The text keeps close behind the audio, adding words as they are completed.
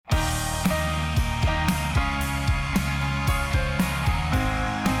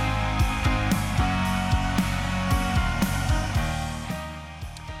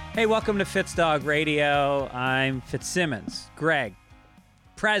Hey, welcome to Fitzdog Radio. I'm Fitzsimmons. Greg,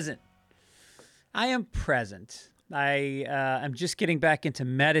 present. I am present. I'm just getting back into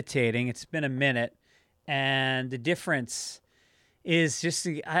meditating. It's been a minute, and the difference is just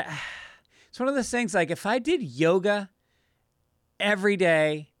it's one of those things, like if I did yoga every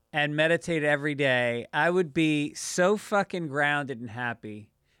day and meditate every day, I would be so fucking grounded and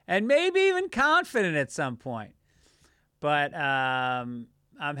happy, and maybe even confident at some point. But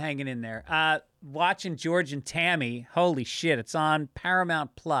I'm hanging in there. Watching George and Tammy. Holy shit, it's on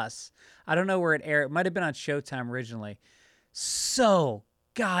Paramount Plus. I don't know where it aired. It might have been on Showtime originally. So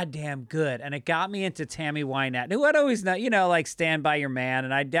goddamn good. And it got me into Tammy Wynette, who I'd always know, like Stand By Your Man.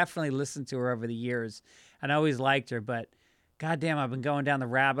 And I definitely listened to her over the years. And I always liked her. But goddamn, I've been going down the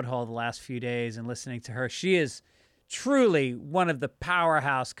rabbit hole the last few days and listening to her. She is truly one of the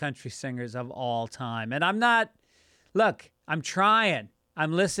powerhouse country singers of all time. And I'm trying.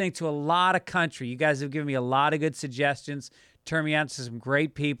 I'm listening to a lot of country. You guys have given me a lot of good suggestions. Turned me on to some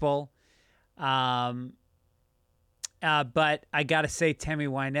great people. But I got to say, Tammy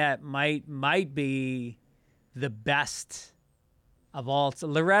Wynette might be the best of all.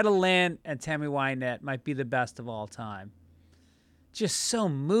 Loretta Lynn and Tammy Wynette might be the best of all time. Just so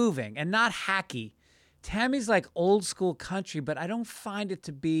moving and not hacky. Tammy's like old school country, but I don't find it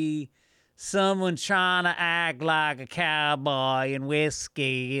to be someone trying to act like a cowboy and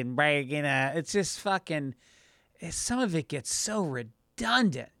whiskey and breaking out. It's just fucking, some of it gets so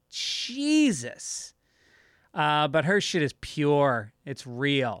redundant. Jesus. But her shit is pure. It's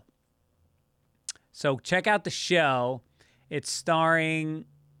real. So check out the show. It's starring,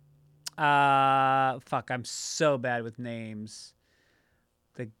 I'm so bad with names.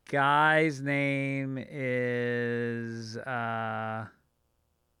 The guy's name is,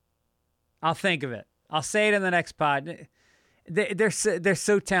 I'll think of it. I'll say it in the next pod. They're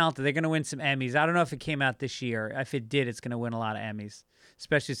so talented. They're going to win some Emmys. I don't know if it came out this year. If it did, it's going to win a lot of Emmys,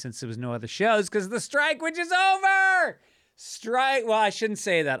 especially since there was no other shows because the strike, which is over. Well, I shouldn't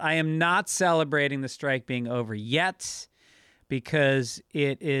say that. I am not celebrating the strike being over yet because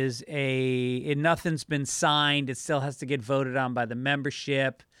nothing's been signed. It still has to get voted on by the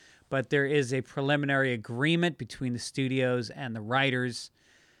membership, but there is a preliminary agreement between the studios and the writers.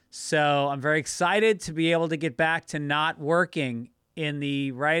 So I'm very excited to be able to get back to not working in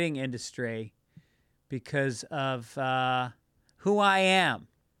the writing industry because of who I am.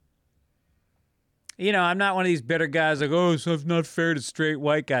 I'm not one of these bitter guys like, oh, so it's not fair to straight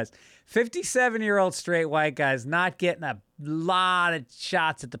white guys. 57-year-old straight white guys not getting a lot of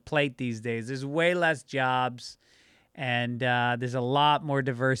shots at the plate these days. There's way less jobs, and there's a lot more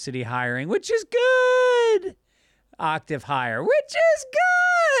diversity hiring, which is good. Octave higher, which is good.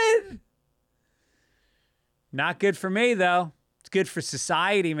 Not good for me, though. It's good for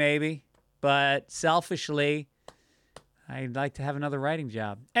society, maybe. But selfishly, I'd like to have another writing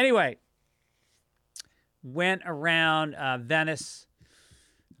job. Anyway, went around Venice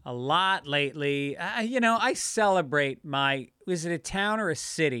a lot lately. I celebrate is it a town or a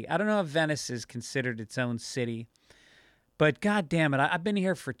city? I don't know if Venice is considered its own city. But God damn it, I've been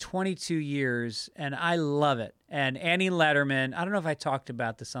here for 22 years, and I love it. And Annie Letterman, I don't know if I talked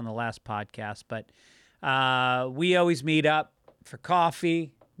about this on the last podcast, but we always meet up for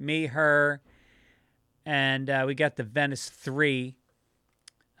coffee, me, her, and we got the Venice 3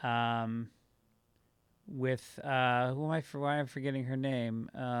 with, why am I forgetting her name?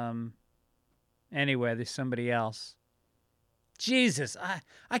 Anyway, there's somebody else. Jesus,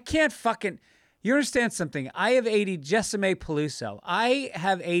 I can't fucking... You understand something? I have ADD, Jessime Peluso. I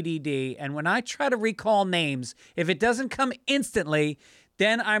have ADD, and when I try to recall names, if it doesn't come instantly,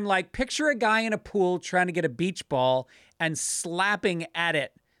 then I'm like, picture a guy in a pool trying to get a beach ball and slapping at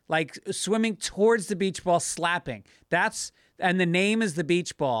it, like swimming towards the beach ball, slapping. And the name is the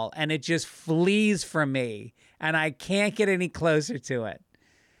beach ball, and it just flees from me, and I can't get any closer to it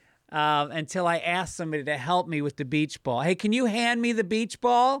until I ask somebody to help me with the beach ball. Hey, can you hand me the beach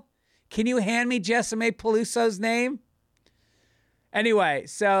ball? Can you hand me Jessime Peluso's name? Anyway,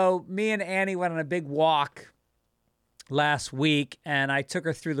 so me and Annie went on a big walk last week, and I took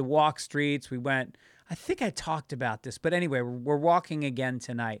her through the walk streets. We went, I think I talked about this, but anyway, we're walking again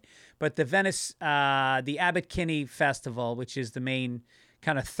tonight. But the Venice, the Abbot Kinney Festival, which is the main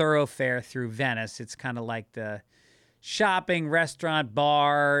kind of thoroughfare through Venice. It's kind of like the shopping, restaurant,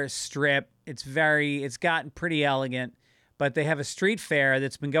 bar, strip. It's gotten pretty elegant. But they have a street fair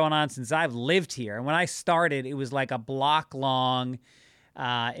that's been going on since I've lived here. And when I started, it was like a block long.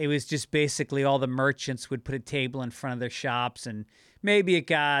 It was just basically all the merchants would put a table in front of their shops, and maybe it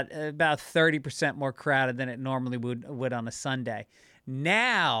got about 30% more crowded than it normally would on a Sunday.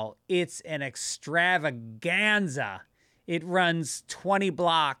 Now it's an extravaganza. It runs 20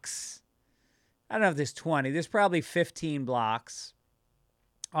 blocks. I don't know if there's 20. There's probably 15 blocks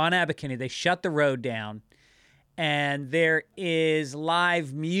on Abbot Kinney. They shut the road down, and there is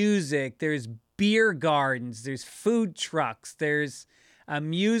live music. There's beer gardens. There's food trucks. There's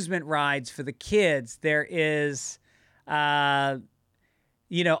amusement rides for the kids. There is, OG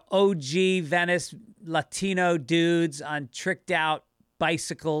Venice Latino dudes on tricked out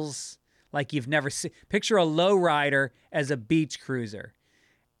bicycles like you've never seen. Picture a lowrider as a beach cruiser.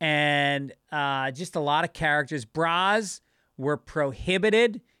 And just a lot of characters. Bras were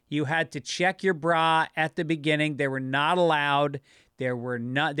prohibited. You had to check your bra at the beginning. They were not allowed. There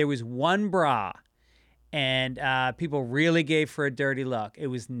was one bra. And people really gave for a dirty look. It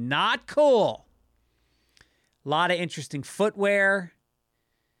was not cool. A lot of interesting footwear.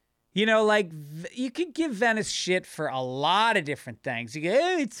 You could give Venice shit for a lot of different things. You go,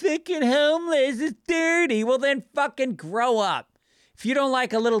 oh, it's fucking homeless, it's dirty. Well, then fucking grow up. If you don't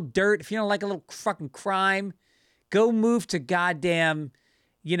like a little dirt, if you don't like a little fucking crime, go move to goddamn,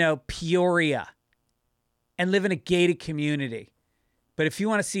 Peoria and live in a gated community. But if you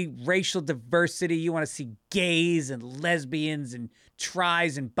want to see racial diversity, you want to see gays and lesbians and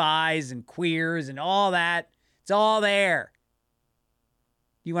tris and bis and queers and all that, it's all there.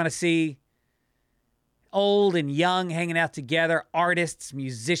 You want to see old and young hanging out together, artists,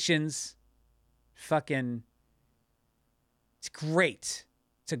 musicians, fucking, it's great.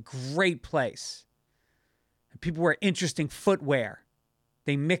 It's a great place. And people wear interesting footwear.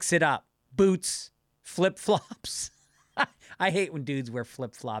 They mix it up. Boots, flip-flops. I hate when dudes wear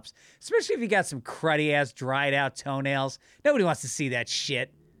flip-flops, especially if you got some cruddy-ass, dried-out toenails. Nobody wants to see that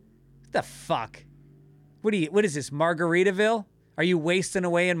shit. What the fuck? What is this, Margaritaville? Are you wasting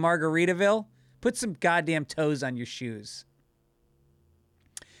away in Margaritaville? Put some goddamn toes on your shoes.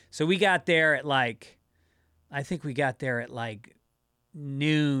 So we got there at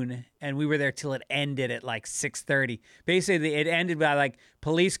noon, and we were there till it ended at 6:30. Basically, it ended by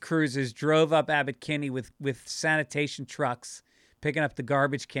police cruisers drove up Abbot Kinney with sanitation trucks, picking up the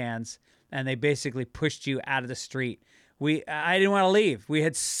garbage cans, and they basically pushed you out of the street. I didn't want to leave. We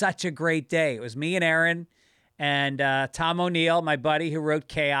had such a great day. It was me and Aaron and Tom O'Neill, my buddy who wrote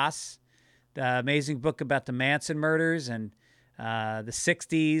Chaos, the amazing book about the Manson murders and the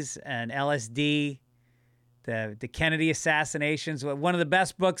 60s and LSD, the Kennedy assassinations. One of the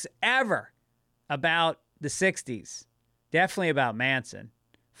best books ever about the 60s. Definitely about Manson.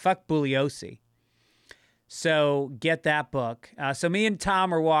 Fuck Bugliosi. So get that book. So me and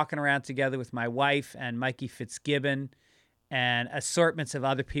Tom are walking around together with my wife and Mikey Fitzgibbon and assortments of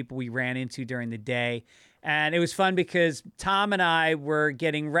other people we ran into during the day. And it was fun because Tom and I were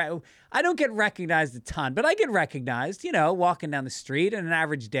getting... I don't get recognized a ton, but I get recognized, walking down the street. On an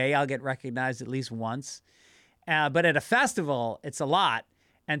average day, I'll get recognized at least once. But at a festival, it's a lot.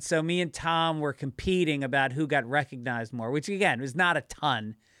 And so me and Tom were competing about who got recognized more, which, again, was not a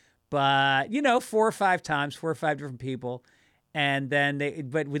ton. But, 4 or 5 times, 4 or 5 different people. And then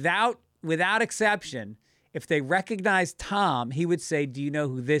but without exception, if they recognized Tom, he would say, do you know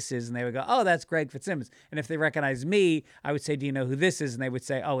who this is? And they would go, oh, that's Greg Fitzsimmons. And if they recognized me, I would say, do you know who this is? And they would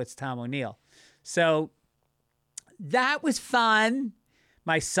say, oh, it's Tom O'Neill. So that was fun.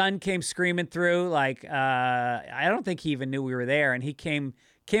 My son came screaming through, I don't think he even knew we were there. And he came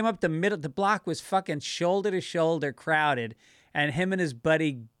up the middle. The block was fucking shoulder to shoulder crowded. And him and his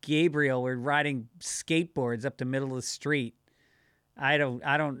buddy Gabriel were riding skateboards up the middle of the street. I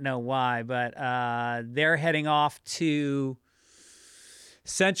don't know why, but they're heading off to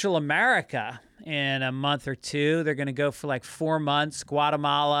Central America in a month or two. They're going to go for 4 months.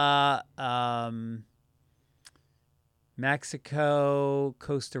 Guatemala, Mexico,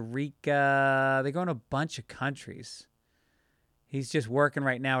 Costa Rica. They're going to a bunch of countries. He's just working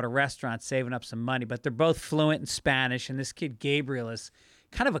right now at a restaurant, saving up some money. But they're both fluent in Spanish, and this kid Gabriel is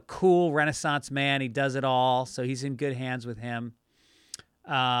kind of a cool Renaissance man. He does it all, so he's in good hands with him.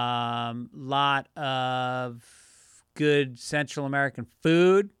 Lot of good Central American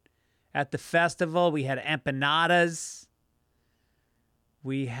food at the festival. We had empanadas.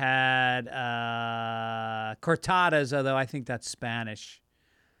 We had cortadas, although I think that's Spanish.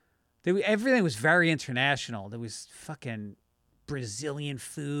 Everything was very international. There was fucking Brazilian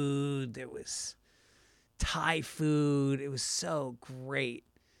food. There was Thai food. It was so great.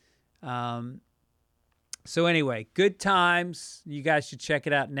 So anyway, good times. You guys should check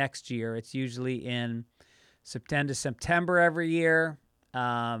it out next year. It's usually in September every year.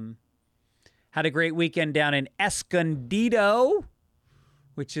 Had a great weekend down in Escondido,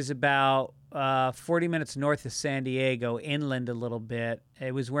 which is about 40 minutes north of San Diego, inland a little bit.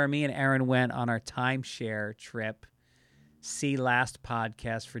 It was where me and Aaron went on our timeshare trip. See last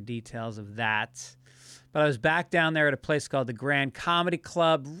podcast for details of that. But I was back down there at a place called the Grand Comedy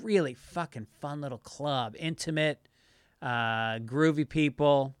Club. Really fucking fun little club. Intimate, groovy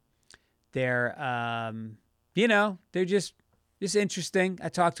people. They're, they're just interesting. I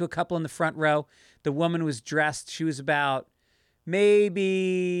talked to a couple in the front row. The woman was dressed. She was about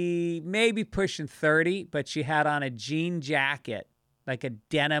maybe pushing 30, but she had on a jean jacket, like a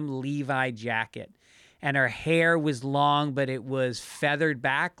denim Levi jacket. And her hair was long, but it was feathered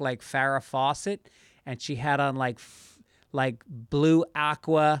back like Farrah Fawcett. And she had on like blue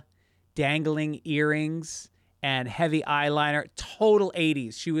aqua dangling earrings and heavy eyeliner. Total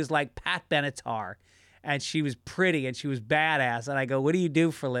 80s. She was like Pat Benatar. And she was pretty and she was badass. And I go, what do you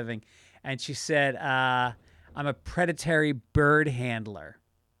do for a living? And she said, I'm a predatory bird handler.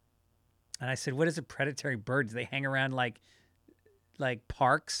 And I said, what is a predatory bird? Do they hang around like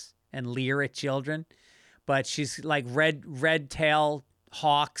parks and leer at children? But she's like red-tailed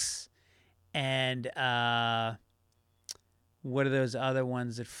hawks and what are those other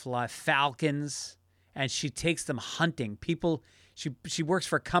ones that fly? Falcons. And she takes them hunting. People, she works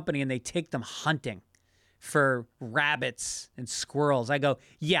for a company and they take them hunting for rabbits and squirrels. I go,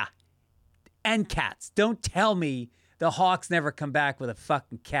 yeah, and cats. Don't tell me the hawks never come back with a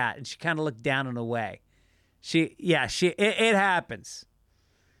fucking cat. And she kind of looked down and away. It happens.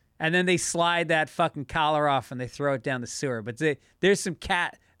 And then they slide that fucking collar off and they throw it down the sewer. But there's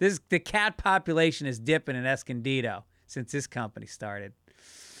the cat population is dipping in Escondido since this company started.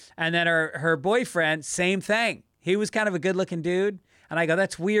 And then her boyfriend, same thing. He was kind of a good-looking dude. And I go,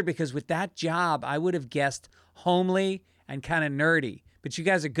 that's weird because with that job, I would have guessed homely and kind of nerdy. But you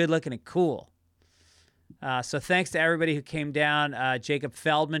guys are good-looking and cool. So thanks to everybody who came down. Jacob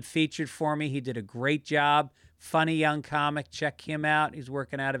Feldman featured for me. He did a great job. Funny young comic. Check him out. He's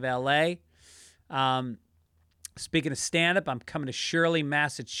working out of L.A. Speaking of stand-up, I'm coming to Shirley,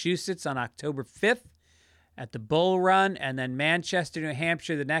 Massachusetts on October 5th at the Bull Run, and then Manchester, New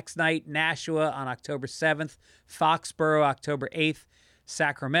Hampshire the next night, Nashua on October 7th, Foxborough October 8th,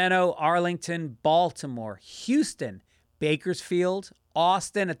 Sacramento, Arlington, Baltimore, Houston, Bakersfield,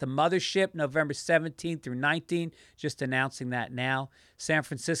 Austin at the Mothership, November 17th through 19th, just announcing that now. San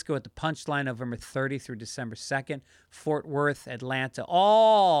Francisco at the Punchline, November 30th through December 2nd. Fort Worth, Atlanta.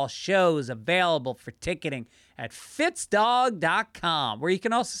 All shows available for ticketing at fitzdog.com, where you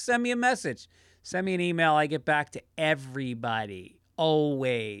can also send me a message. Send me an email. I get back to everybody.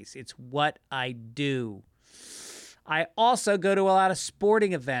 Always. It's what I do. I also go to a lot of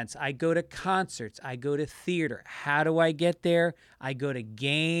sporting events. I go to concerts. I go to theater. How do I get there? I go to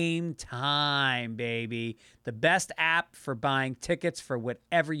Game Time, baby. The best app for buying tickets for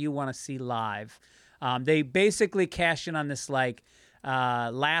whatever you want to see live. They basically cash in on this like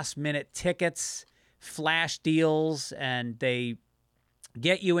last minute tickets, flash deals, and they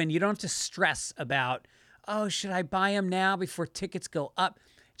get you in. You don't have to stress about, oh, should I buy them now before tickets go up?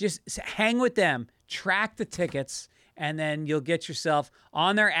 Just hang with them, track the tickets, and then you'll get yourself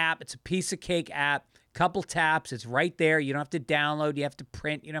on their app. It's a piece of cake app, couple taps. It's right there. You don't have to download. You have to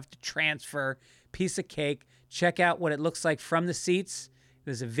print. You don't have to transfer. Piece of cake. Check out what it looks like from the seats.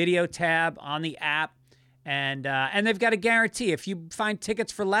 There's a video tab on the app. And they've got a guarantee. If you find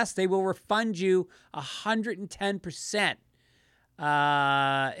tickets for less, they will refund you 110%.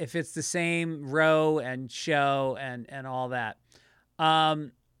 If it's the same row and show and all that.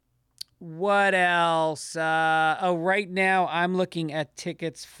 What else? Right now I'm looking at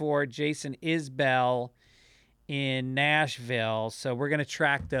tickets for Jason Isbell in Nashville. So we're going to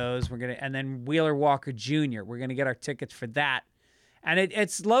track those. And then Wheeler Walker Jr. We're going to get our tickets for that. And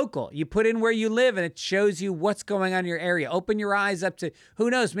it's local. You put in where you live and it shows you what's going on in your area. Open your eyes up to,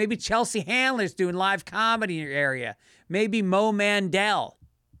 who knows, maybe Chelsea Handler's doing live comedy in your area. Maybe Mo Mandel.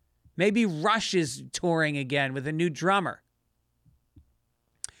 Maybe Rush is touring again with a new drummer.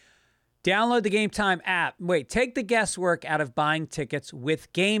 Download the Game Time app. Take the guesswork out of buying tickets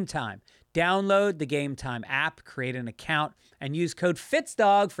with Game Time. Download the Game Time app, create an account, and use code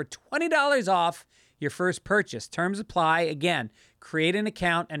FITZDOG for $20 off your first purchase. Terms apply. Again, create an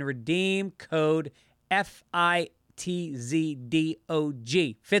account and redeem code FITZDOG,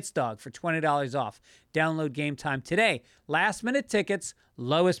 FITZDOG, for $20 off. Download Game Time today. Last minute tickets,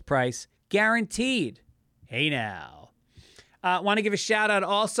 lowest price, guaranteed. Hey now. Want to give a shout out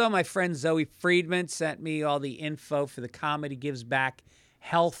also. My friend Zoe Friedman sent me all the info for the Comedy Gives Back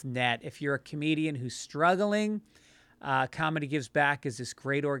Health Net. If you're a comedian who's struggling, Comedy Gives Back is this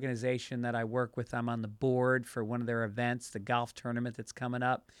great organization that I work with. I'm on the board for one of their events, the golf tournament that's coming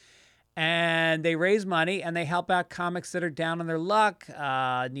up. And they raise money and they help out comics that are down on their luck,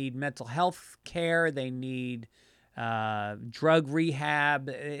 need mental health care. They need drug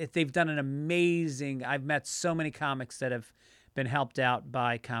rehab. They've done an amazing, I've met so many comics that have been helped out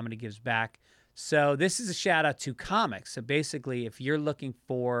by Comedy Gives Back. So this is a shout out to comics. So basically, if you're looking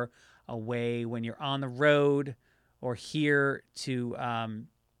for a way when you're on the road or here to,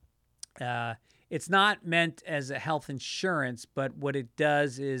 it's not meant as a health insurance, but what it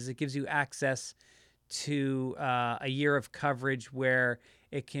does is it gives you access to a year of coverage where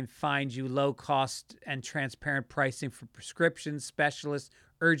it can find you low cost and transparent pricing for prescriptions, specialists,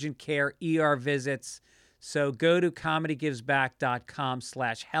 urgent care, ER visits. So go to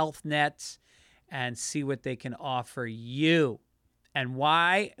comedygivesback.com/healthnet and see what they can offer you. And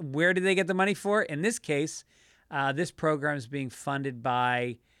why? Where do they get the money for? In this case, this program is being funded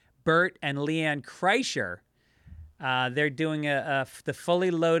by Bert and Leanne Kreischer. They're doing the Fully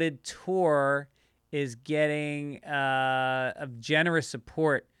Loaded tour is getting a generous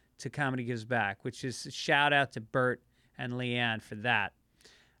support to Comedy Gives Back, which is a shout out to Bert and Leanne for that.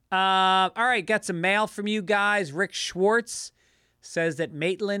 All right, got some mail from you guys. Rick Schwartz says that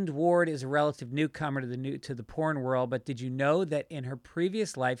Maitland Ward is a relative newcomer to the porn world, but did you know that in her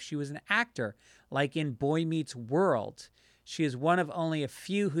previous life she was an actor, like in Boy Meets World? She is one of only a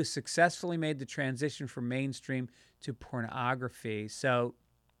few who successfully made the transition from mainstream to pornography. So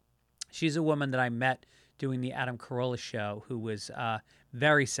she's a woman that I met doing the Adam Carolla show who was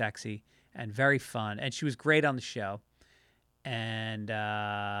very sexy and very fun. And she was great on the show. And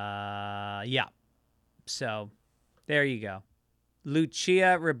yeah, so there you go.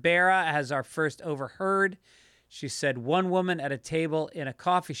 Lucia Ribera has our first overheard. She said, one woman at a table in a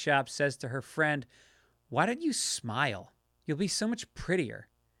coffee shop says to her friend, "Why don't you smile? You'll be so much prettier."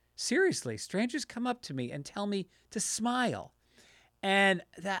 Seriously, strangers come up to me and tell me to smile. And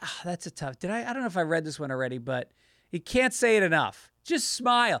that's a tough. I don't know if I read this one already, but you can't say it enough. Just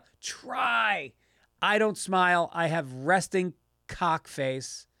smile. Try. I don't smile. I have resting cock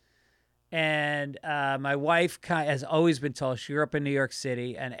face. And my wife has always been told, she grew up in New York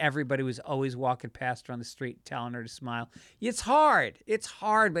City, and everybody was always walking past her on the street telling her to smile. It's hard. It's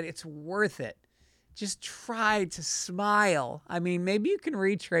hard, but it's worth it. Just try to smile. I mean, maybe you can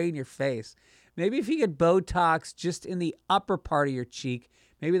retrain your face. Maybe if you get Botox just in the upper part of your cheek,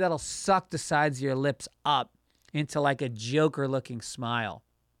 maybe that'll suck the sides of your lips up into like a Joker-looking smile.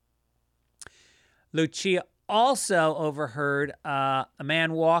 Lucia also overheard a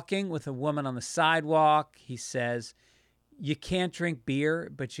man walking with a woman on the sidewalk. He says, "You can't drink beer,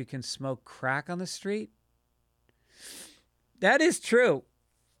 but you can smoke crack on the street." That is true.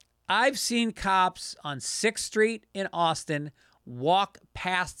 I've seen cops on 6th Street in Austin walk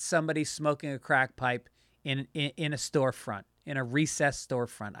past somebody smoking a crack pipe in a storefront, in a recessed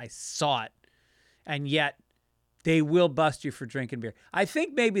storefront. I saw it. And yet, they will bust you for drinking beer. I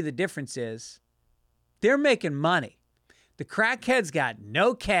think maybe the difference is they're making money. The crackhead's got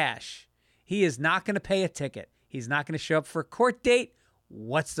no cash. He is not going to pay a ticket. He's not going to show up for a court date.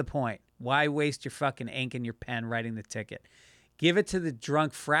 What's the point? Why waste your fucking ink and your pen writing the ticket? Give it to the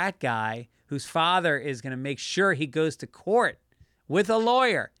drunk frat guy whose father is going to make sure he goes to court with a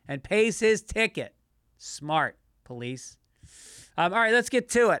lawyer and pays his ticket. Smart, police. All right, let's get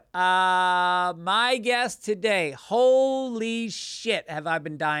to it. My guest today, holy shit, have I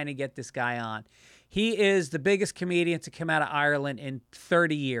been dying to get this guy on. He is the biggest comedian to come out of Ireland in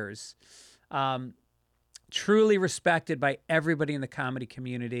 30 years. Truly respected by everybody in the comedy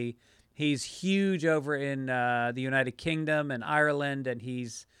community. He's huge over in the United Kingdom and Ireland, and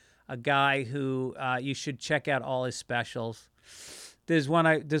he's a guy who you should check out all his specials. There's one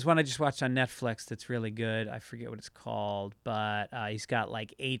I just watched on Netflix that's really good. I forget what it's called, but he's got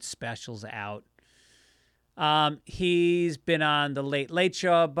like 8 specials out. He's been on the Late Late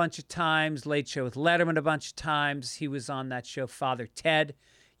Show a bunch of times, Late Show with Letterman a bunch of times. He was on that show Father Ted.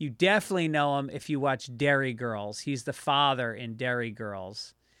 You definitely know him if you watch Dairy Girls. He's the father in Dairy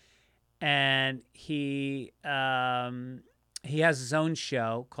Girls. And he has his own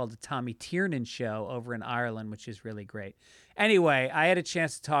show called the Tommy Tiernan Show over in Ireland, which is really great. Anyway, I had a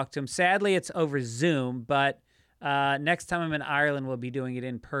chance to talk to him. Sadly, it's over Zoom, but next time I'm in Ireland, we'll be doing it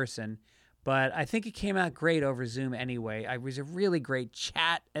in person. But I think it came out great over Zoom anyway. It was a really great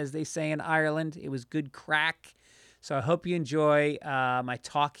chat, as they say in Ireland. It was good crack. So I hope you enjoy my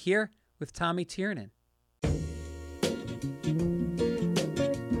talk here with Tommy Tiernan.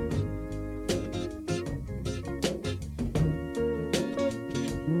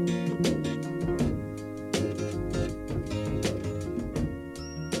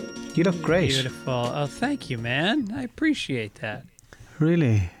 You look great. Beautiful. Oh, thank you, man. I appreciate that.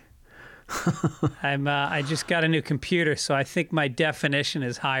 Really? I just got a new computer, so I think my definition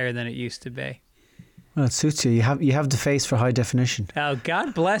is higher than it used to be. Well, it suits you. You have the face for high definition. Oh,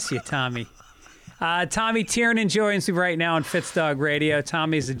 God bless you, Tommy. Tommy Tiernan joins me right now on Fitzdog Radio.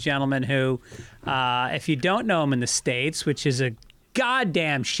 Tommy's a gentleman who, if you don't know him in the States, which is a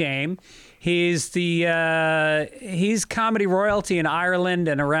goddamn shame, he's comedy royalty in Ireland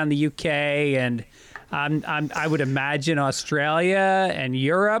and around the UK and I would imagine Australia and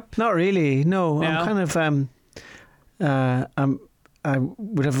Europe. Not really. No? I'm kind of I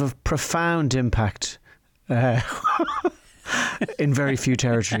would have a profound impact in very few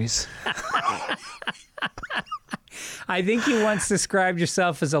territories. I think you once described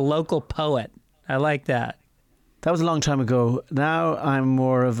yourself as a local poet. I like that. That was a long time ago. Now I'm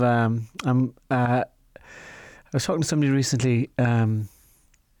more of I was talking to somebody recently. I'm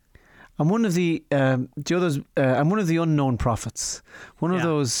one of the I'm one of the unknown prophets. One of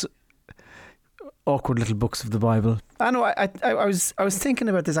those awkward little books of the Bible. I know. I was thinking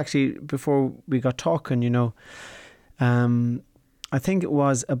about this actually before we got talking. You know, I think it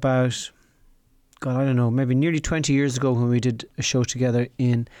was about, God, I don't know, maybe nearly 20 years ago when we did a show together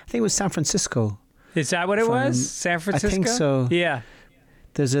in, I think it was San Francisco. Is that what it was? San Francisco? I think so. Yeah.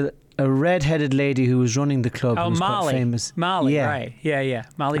 There's a red-headed lady who was running the club. Oh, who was Molly. Quite famous. Molly, yeah. Right. Yeah.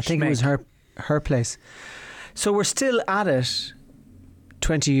 Molly I think it was her place. So we're still at it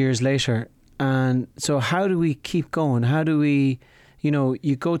 20 years later. And so how do we keep going? How do we,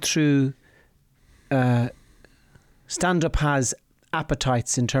 you go through, stand-up has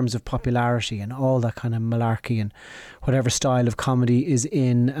appetites in terms of popularity and all that kind of malarkey and whatever style of comedy is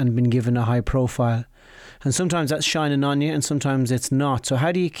in and been given a high profile. And sometimes that's shining on you and sometimes it's not. So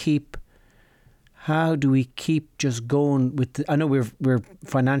how do we keep just going with I know we're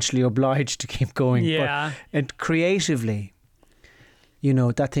financially obliged to keep going. Yeah. But and creatively,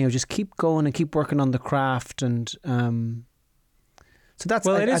 that thing of just keep going and keep working on the craft and so that's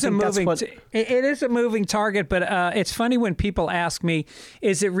it is a moving target, but it's funny when people ask me,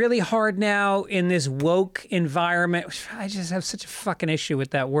 is it really hard now in this woke environment? I just have such a fucking issue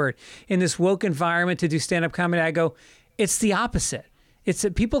with that word. In this woke environment to do stand-up comedy, I go, it's the opposite. It's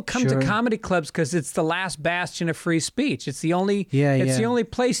that people come to comedy clubs because it's the last bastion of free speech. It's the only the only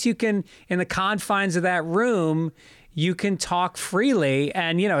place you can, in the confines of that room, you can talk freely.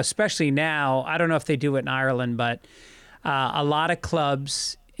 And, especially now, I don't know if they do it in Ireland, but a lot of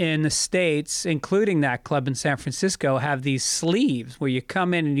clubs in the States, including that club in San Francisco, have these sleeves where you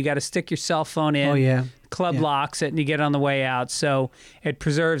come in and you got to stick your cell phone in. Oh, yeah. Club locks it and you get on the way out. So it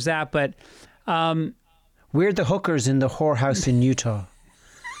preserves that. But we're the hookers in the whorehouse in Utah.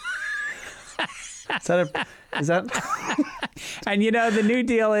 Is that? And the new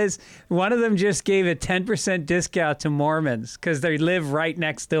deal is one of them just gave a 10% discount to Mormons because they live right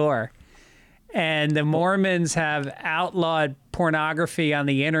next door. And the Mormons have outlawed pornography on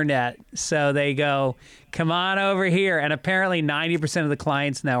the internet. So they go, come on over here. And apparently 90% of the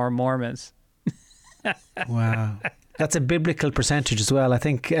clients now are Mormons. Wow. That's a biblical percentage as well. I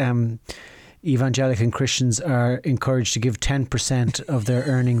think evangelical Christians are encouraged to give 10% of their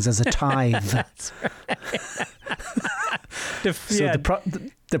earnings as a tithe. That's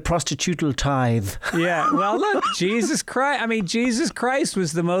right. The prostitutal tithe. Yeah. Well, look, Jesus Christ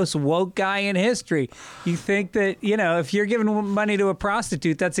was the most woke guy in history. You think that, if you're giving money to a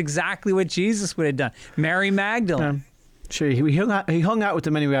prostitute, that's exactly what Jesus would have done. Mary Magdalene. Sure. He hung out with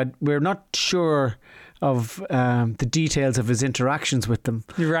them anyway. We're not sure of the details of his interactions with them.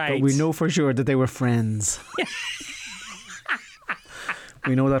 Right. But we know for sure that they were friends.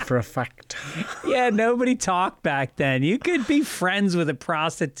 We know that for a fact. Yeah, nobody talked back then. You could be friends with a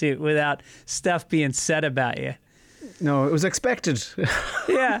prostitute without stuff being said about you. No, it was expected.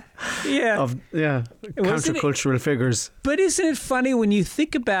 Yeah. Countercultural figures. But isn't it funny when you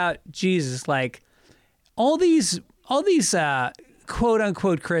think about Jesus, like all these quote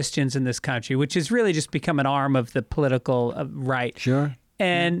unquote Christians in this country, which has really just become an arm of the political right. Sure.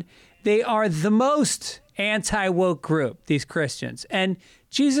 And they are the most anti-woke group, these Christians. And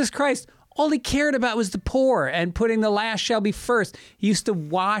Jesus Christ, all he cared about was the poor and putting the last shall be first. He used to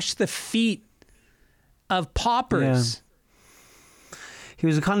wash the feet of paupers. Yeah. He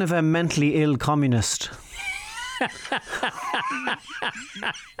was a kind of a mentally ill communist.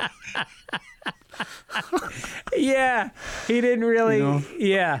 Yeah, he didn't really.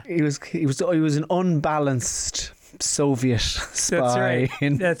 Yeah, he was an unbalanced Soviet spy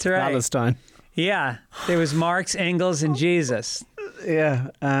in Palestine. Yeah, there was Marx, Engels, and Jesus. Yeah,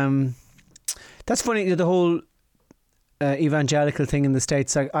 that's funny. The whole evangelical thing in the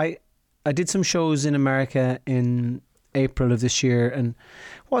States. I did some shows in America in April of this year, and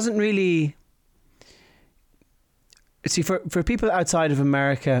wasn't really. See, for people outside of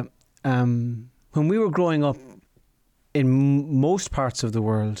America, when we were growing up in most parts of the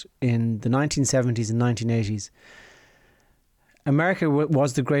world in the 1970s and 1980s, America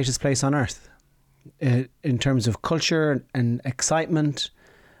was the greatest place on earth in terms of culture and excitement,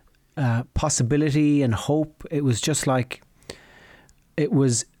 possibility and hope. It was just like, it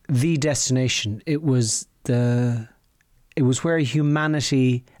was the destination. It was where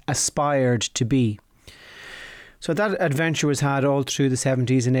humanity aspired to be. So that adventure was had all through the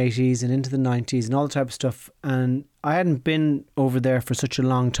 70s and 80s and into the 90s and all the type of stuff. And I hadn't been over there for such a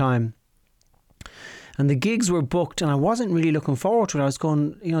long time. And the gigs were booked and I wasn't really looking forward to it. I was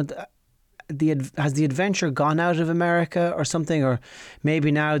going, has the adventure gone out of America or something? Or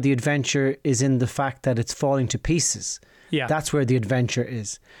maybe now the adventure is in the fact that it's falling to pieces. Yeah. That's where the adventure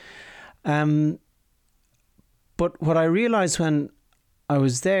is. But what I realised when I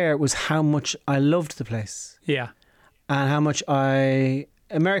was there was how much I loved the place. Yeah. And how much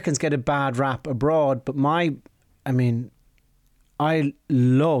Americans get a bad rap abroad, but I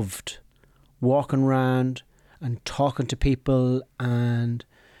loved walking around and talking to people, and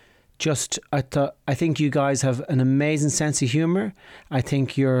I think you guys have an amazing sense of humour. I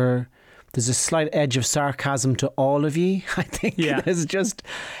think there's a slight edge of sarcasm to all of you. I think there's just,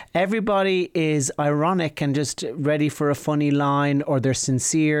 everybody is ironic and just ready for a funny line, or they're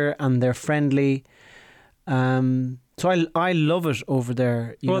sincere and they're friendly. So I love it over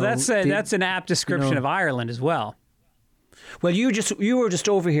there. That's an apt description of Ireland as well. Well, you were just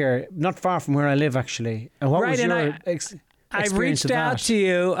over here, not far from where I live, actually. And what was your I reached out to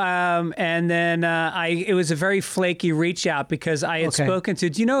you, and then it was a very flaky reach out because I had spoken to.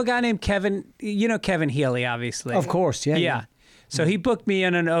 Do you know a guy named Kevin? You know Kevin Healy, obviously. Of course, yeah. So he booked me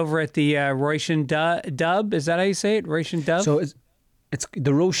in over at the Roisin Dub. Is that how you say it? Roisin Dub. So it's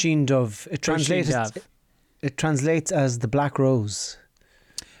the Roisin Dove. It translates as the Black Rose.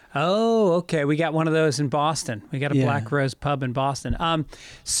 Oh, okay. We got one of those in Boston. We got a Black Rose pub in Boston.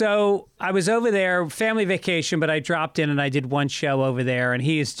 So I was over there, family vacation, but I dropped in and I did one show over there, and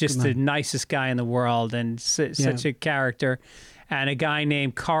he is just the nicest guy in the world and such a character. And a guy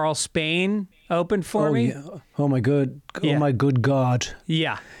named Carl Spain opened for me. Yeah. Oh my good God.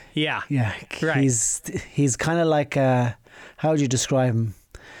 Yeah. Right. He's kind of like how would you describe him?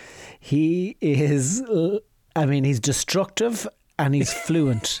 He is. He's destructive. And he's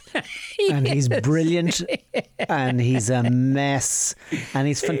fluent, and he's brilliant, and he's a mess, and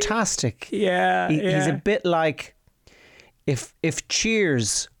he's fantastic. He's a bit like if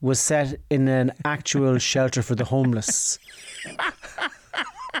Cheers was set in an actual shelter for the homeless.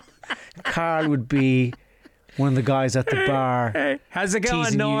 Carl would be one of the guys at the bar. Hey, how's it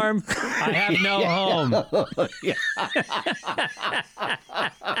going, Norm? I have no home.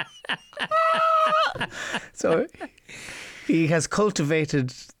 So he has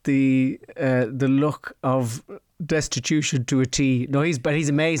cultivated the look of destitution to a T. No, he's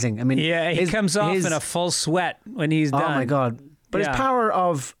amazing. I mean, he comes off in a full sweat when he's done. Oh my God! But his power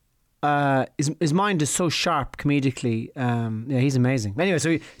of his mind is so sharp comedically. He's amazing.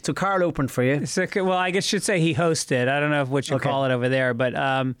 Anyway, so Carl opened for you. Well, I guess I should say he hosted. I don't know what you call it over there, but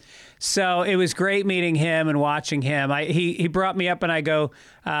so it was great meeting him and watching him. He brought me up and I go,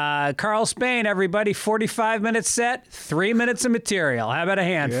 Carl Spain, everybody, 45-minute set, 3 minutes of material. How about a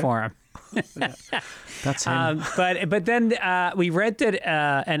hand for him? That's him. But then we rented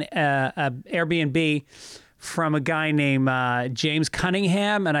an Airbnb from a guy named James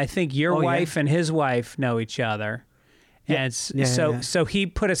Cunningham, and I think your wife and his wife know each other. And so he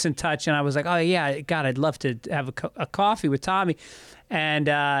put us in touch, and I was like, oh yeah, God, I'd love to have a coffee with Tommy. And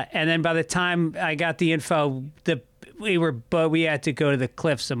then by the time I got the info, we had to go to the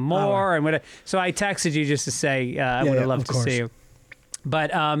cliff some more, and so I texted you just to say I would have loved to see you. But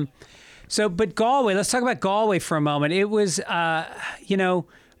Galway. Let's talk about Galway for a moment. It was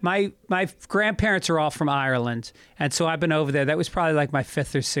My grandparents are all from Ireland, and so I've been over there. That was probably like my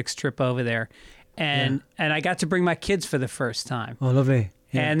 5th or 6th trip over there, and I got to bring my kids for the first time. Oh, lovely!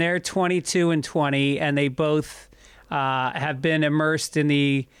 Yeah. And they're 22 and 20, and they both have been immersed in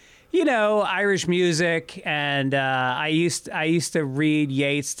the, Irish music. And I used to read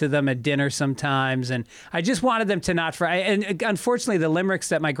Yeats to them at dinner sometimes, and I just wanted them to not. And unfortunately, the limericks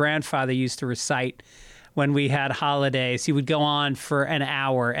that my grandfather used to recite when we had holidays, he would go on for an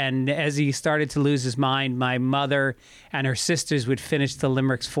hour, and as he started to lose his mind, my mother and her sisters would finish the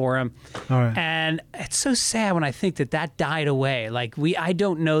limericks for him. All right. And it's so sad when I think that died away. Like I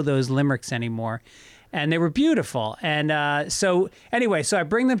don't know those limericks anymore, and they were beautiful. And so I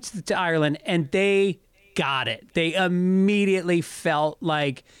bring them to Ireland, and they got it. They immediately felt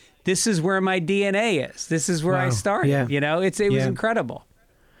like, this is where my DNA is. This is where I started. Yeah. You know, it was incredible.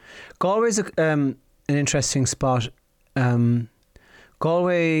 Galway's an interesting spot.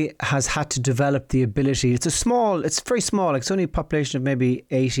 Galway has had to develop the ability. It's very small. It's only a population of maybe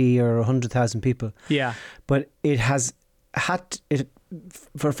 80 or 100,000 people. Yeah. But it has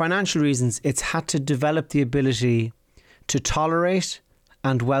for financial reasons, it's had to develop the ability to tolerate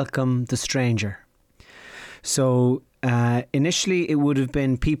and welcome the stranger. So initially it would have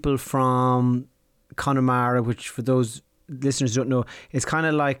been people from Connemara, which for those listeners who don't know, it's kind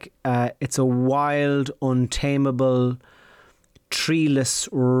of like it's a wild, untamable, treeless,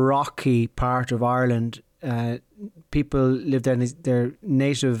 rocky part of Ireland. People live there and they're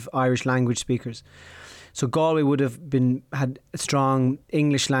native Irish language speakers. So Galway would have had a strong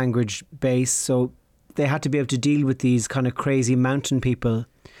English language base, so they had to be able to deal with these kind of crazy mountain people.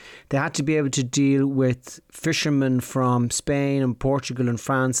 They had to be able to deal with fishermen from Spain and Portugal and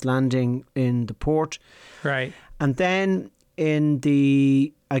France landing in the port. Right. And then in around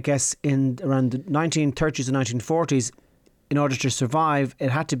the 1930s and 1940s, in order to survive, it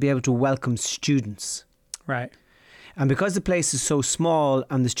had to be able to welcome students. Right. And because the place is so small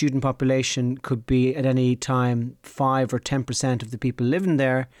and the student population could be at any time 5 or 10% of the people living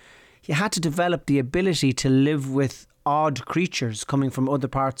there, you had to develop the ability to live with odd creatures coming from other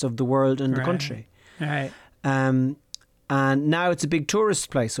parts of the world and the country. Right. And now it's a big tourist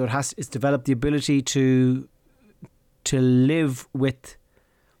place, so it's developed the ability to live with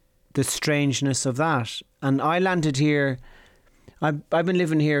the strangeness of that. And I landed here. I've been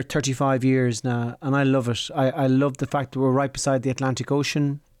living here 35 years now, and I love it. I love the fact that we're right beside the Atlantic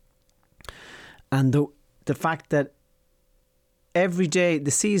Ocean, and the fact that every day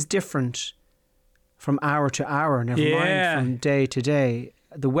the sea is different from hour to hour, never mind from day to day.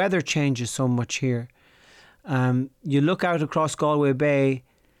 The weather changes so much here. You look out across Galway Bay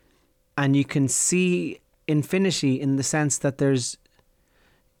and you can see infinity, in the sense that there's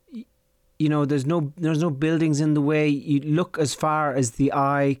no buildings in the way. You look as far as the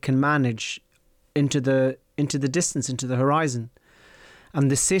eye can manage into the distance, into the horizon. And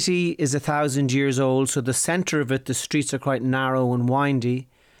the city is 1,000 years old, so the centre of it, the streets are quite narrow and windy.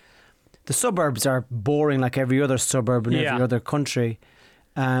 The suburbs are boring like every other suburb in every other country.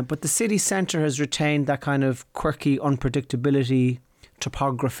 But the city centre has retained that kind of quirky unpredictability,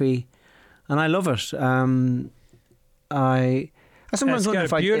 topography, and I love it. I sometimes wonder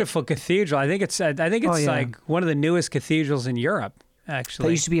if a beautiful cathedral. I think it's like one of the newest cathedrals in Europe, actually.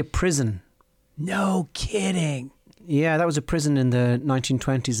 That used to be a prison. No kidding. Yeah, that was a prison in the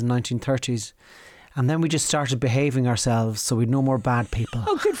 1920s and 1930s. And then we just started behaving ourselves so we'd no more bad people.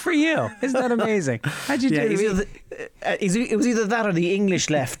 Oh, good for you. Isn't that amazing? How'd you do it? It was either that or the English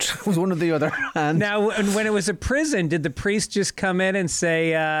left. It was one or the other. And now, when it was a prison, did the priest just come in and say,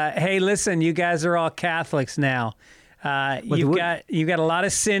 hey, listen, you guys are all Catholics now. You've got a lot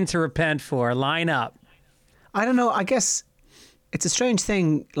of sin to repent for. Line up. I don't know. I guess it's a strange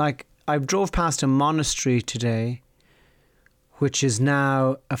thing. Like, I drove past a monastery today, which is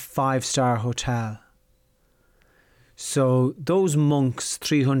now a 5-star hotel. So those monks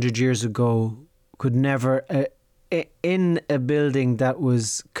 300 years ago could never, in a building that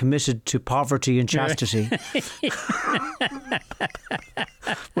was committed to poverty and chastity,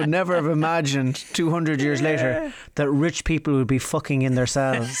 would never have imagined 200 years later that rich people would be fucking in their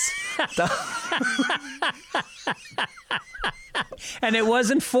cells. And it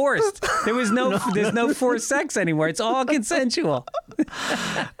wasn't forced. There's no forced sex anymore. It's all consensual.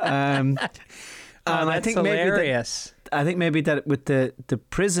 And I think hilarious. Maybe that with the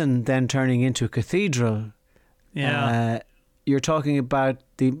prison then turning into a cathedral, you're talking about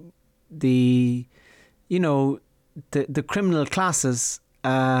the criminal classes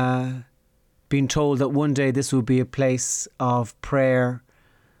being told that one day this will be a place of prayer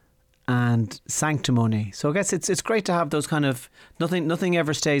and sanctimony. So I guess it's great to have those kind of nothing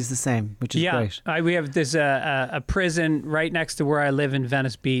ever stays the same, which is great. We have this a prison right next to where I live in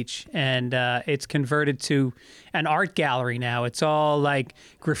Venice Beach, and it's converted to an art gallery now. It's all like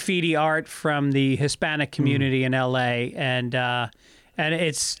graffiti art from the Hispanic community in LA, and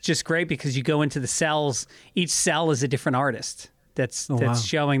it's just great because you go into the cells. Each cell is a different artist that's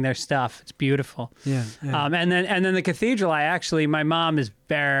showing their stuff. It's beautiful. Yeah. And then the cathedral, my mom is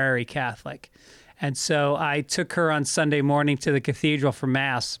very Catholic. And so I took her on Sunday morning to the cathedral for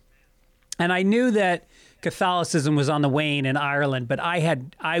Mass. And I knew that Catholicism was on the wane in Ireland, but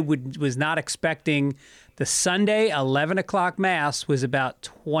was not expecting the Sunday 11 o'clock Mass was about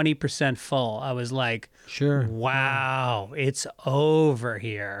 20% full. I was like, sure. Wow, it's over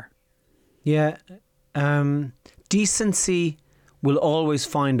here. Yeah. decency will always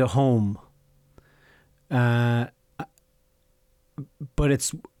find a home. But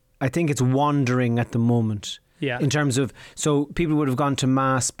I think it's wandering at the moment. Yeah. In terms of, so people would have gone to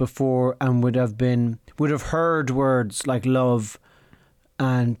mass before and would have heard words like love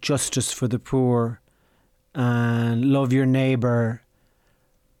and justice for the poor and love your neighbour.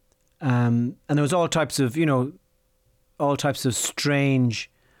 And there was all types of strange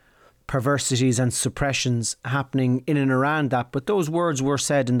perversities and suppressions happening in and around that. But those words were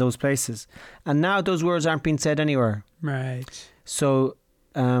said in those places. And now those words aren't being said anywhere. Right. So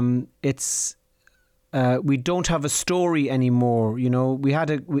it's... we don't have a story anymore. You know,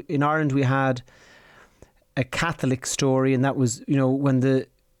 in Ireland we had a Catholic story, and that was, you know, when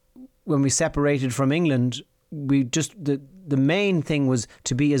we separated from England, we just the main thing was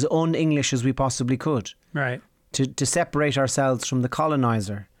to be as un-English as we possibly could. Right. To separate ourselves from the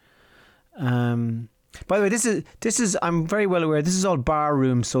colonizer. By the way, this is I'm very well aware this is all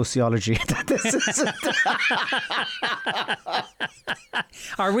barroom sociology.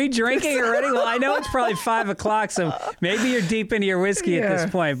 Are we drinking already? Well, I know it's probably 5 o'clock, so maybe you're deep into your whiskey at this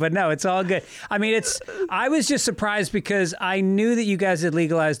point. But no, it's all good. I mean, I was just surprised because I knew that you guys had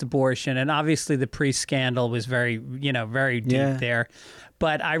legalized abortion, and obviously the priest scandal was very deep there.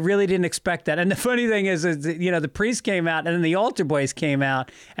 But I really didn't expect that. And the funny thing is, the priest came out and then the altar boys came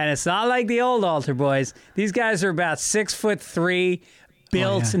out. And it's not like the old altar boys. These guys are about 6'3",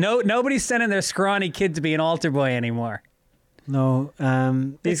 built. Nobody's sending their scrawny kid to be an altar boy anymore. No.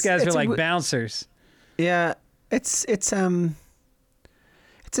 These guys are like bouncers. Yeah. It's a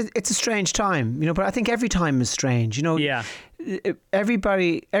strange time, you know, but I think every time is strange, you know. Yeah.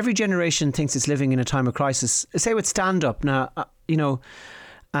 Every generation thinks it's living in a time of crisis. Say with stand-up now, you know,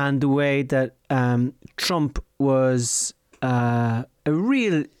 and the way that Trump was a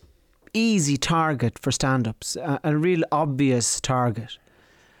real easy target for stand-ups, a real obvious target.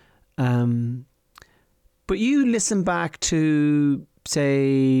 But you listen back to,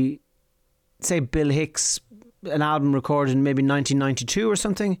 say Bill Hicks, an album recorded in maybe 1992 or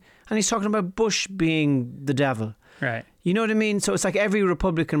something, and he's talking about Bush being the devil. Right. You know what I mean? So it's like every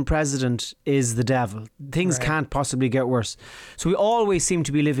Republican president is the devil. Things can't possibly get worse. So we always seem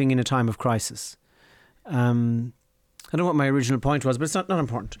to be living in a time of crisis. I don't know what my original point was, but it's not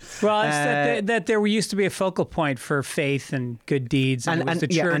important. Well, it's that there used to be a focal point for faith and good deeds, and it was the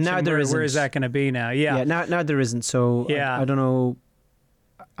church. And now there isn't. Where is that going to be now? Yeah. Now there isn't. So yeah. I don't know.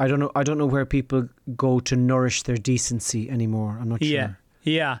 I don't know where people go to nourish their decency anymore. I'm not sure.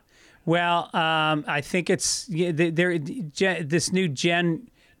 Yeah. Well, I think it's this new Gen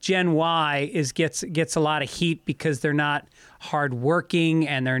Y gets a lot of heat because they're not hardworking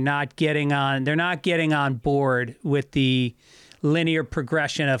and they're not getting on board with the linear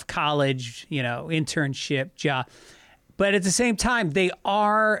progression of college, you know, internship, job. But at the same time, they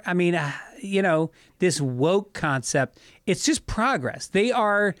are. I mean, you know, this woke concept. It's just progress. They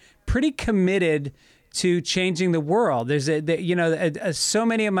are pretty committed to changing the world. There's so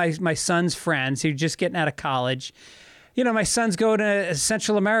many of my son's friends who are just getting out of college. You know, my son's going to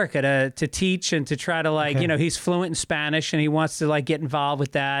Central America to teach and to try to you know, he's fluent in Spanish and he wants to get involved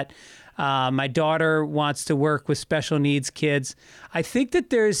with that. My daughter wants to work with special needs kids. I think that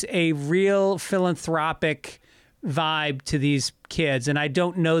there's a real philanthropic vibe to these kids, and I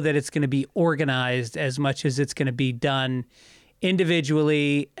don't know that it's going to be organized as much as it's going to be done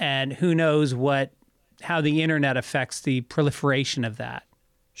individually, and who knows how the internet affects the proliferation of that.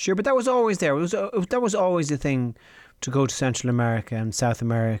 Sure, but that was always there. That was always the thing, to go to Central America and South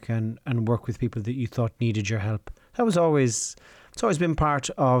America and work with people that you thought needed your help. It's always been part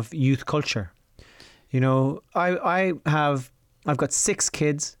of youth culture. You know, I've got 6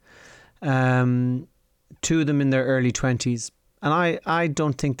 kids, 2 of them in their early 20s, and I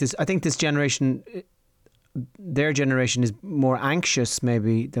don't think I think this generation, their generation, is more anxious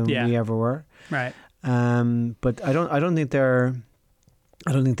maybe than we ever were. Right. But I don't think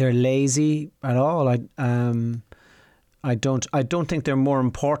they're lazy at all. I don't think they're more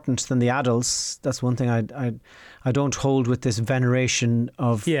important than the adults. That's one thing I don't hold with this veneration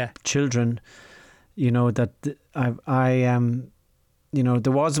of children. You know, that you know,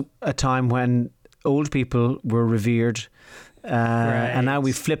 there was a time when old people were revered. And now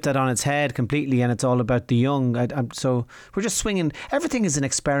we've flipped that on its head completely, and it's all about the young. So we're just swinging. Everything is an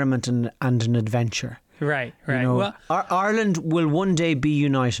experiment and an adventure. Right. You know, well, Ireland will one day be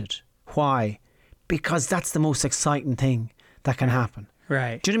united. Why? Because that's the most exciting thing that can happen.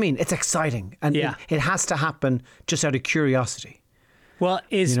 Right. Do you know what I mean? It's exciting, and it has to happen just out of curiosity. Well,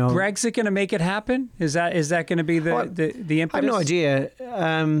 is Brexit going to make it happen? Is that going to be the impetus? I have no idea.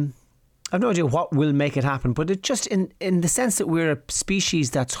 I've no idea what will make it happen, but it just in the sense that we're a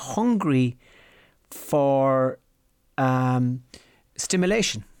species that's hungry for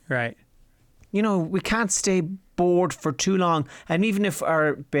stimulation. Right. You know, we can't stay bored for too long, and even if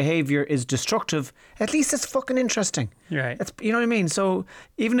our behaviour is destructive, at least it's fucking interesting. Right. You know what I mean? So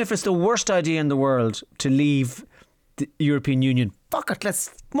even if it's the worst idea in the world to leave the European Union, fuck it, let's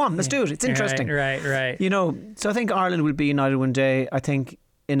do it. It's interesting. Right. You know, so I think Ireland will be united one day. I think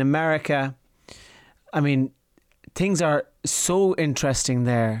in America, I mean, things are so interesting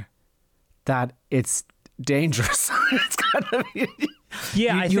there that it's dangerous. It's kind of...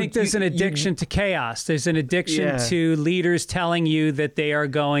 Yeah, I think there's an addiction to chaos. There's an addiction to leaders telling you that they are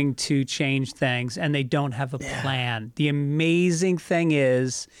going to change things and they don't have a plan. The amazing thing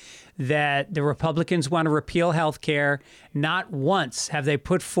is that the Republicans want to repeal health care. Not once have they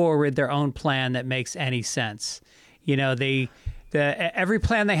put forward their own plan that makes any sense. You know, every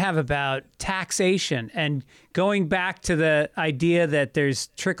plan they have about taxation and going back to the idea that there's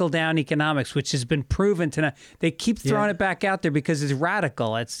trickle-down economics, which has been proven to not, they keep throwing it back out there because it's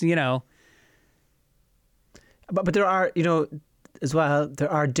radical. It's, you know. But there are, you know, as well, there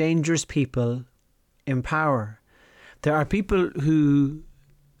are dangerous people in power. There are people who,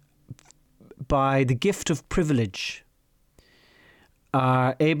 by the gift of privilege,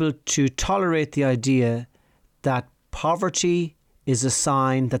 are able to tolerate the idea that poverty is a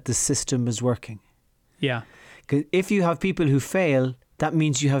sign that the system is working. Yeah. 'Cause if you have people who fail, that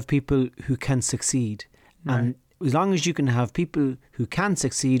means you have people who can succeed. Right. And as long as you can have people who can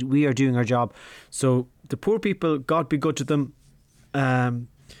succeed, we are doing our job. So the poor people, God be good to them,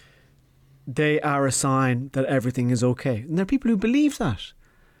 they are a sign that everything is okay. And there are people who believe that.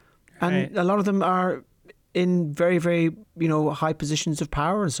 And a lot of them are in very, very, you know, high positions of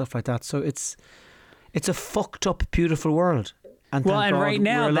power and stuff like that. So it's a fucked up, beautiful world. And well, and right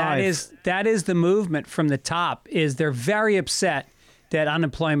now that is the movement from the top. Is they're very upset that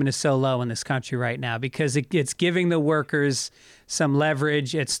unemployment is so low in this country right now because it's giving the workers some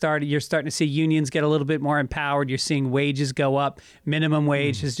leverage. You're starting to see unions get a little bit more empowered. You're seeing wages go up. Minimum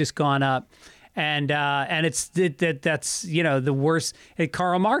wage has just gone up. And that's, you know, the worst.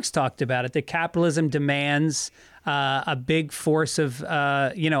 Karl Marx talked about it, that capitalism demands a big force of,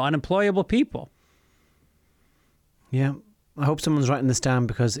 you know, unemployable people. Yeah. I hope someone's writing this down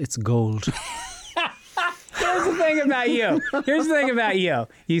because it's gold. Here's the thing about you.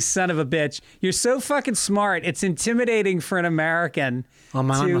 You son of a bitch. You're so fucking smart. It's intimidating for an American. Oh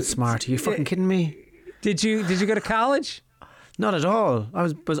man, I'm not smart. Are you fucking kidding me? Did you go to college? Not at all. I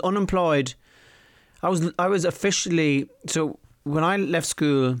was unemployed. I was officially, so when I left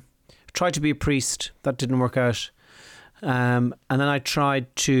school, tried to be a priest. That didn't work out. And then I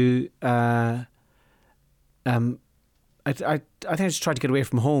tried to I think I just tried to get away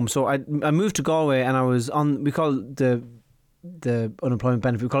from home. So I moved to Galway and I was on, we call it the unemployment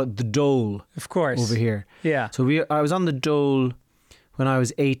benefit, we call it the dole. Of course. Over here. Yeah. So I was on the dole when I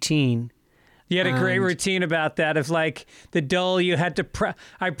was 18. You had a great routine about that of like the dole you had to,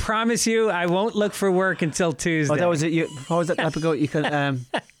 I promise you I won't look for work until Tuesday. Oh, that was it. What was that type of go? You could,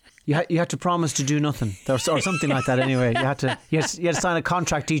 you had to promise to do nothing or something like that anyway. You had to sign a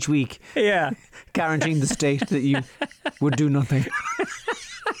contract each week. Yeah. Guaranteeing the state that you would do nothing.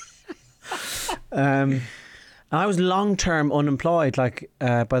 And I was long-term unemployed, like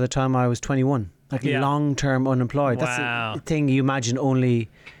by the time I was 21. Like long-term unemployed. Wow. That's the thing you imagine only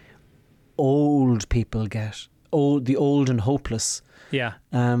old people get. The old and hopeless. Yeah.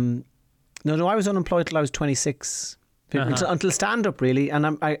 No, I was unemployed till I was 26. Until stand-up, really.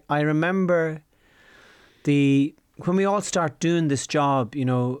 And I remember when we all start doing this job, you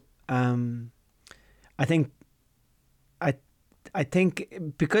know, I think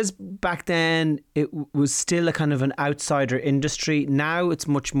because back then it was still a kind of an outsider industry. Now it's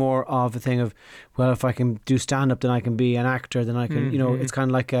much more of a thing of, well, if I can do stand-up, then I can be an actor, then I can, you know, it's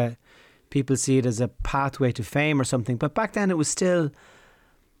kind of like people see it as a pathway to fame or something. But back then there was still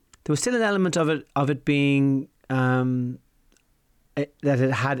an element of it being that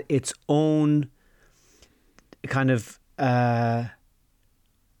it had its own kind of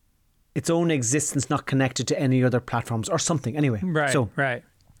its own existence, not connected to any other platforms or something. Anyway, right.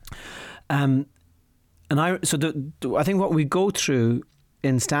 And I think what we go through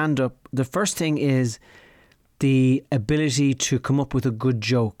in stand up, the first thing is the ability to come up with a good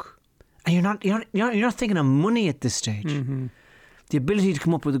joke, and you're not thinking of money at this stage. Mm-hmm. The ability to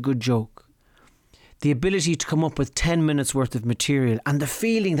come up with a good joke, the ability to come up with 10 minutes worth of material, and the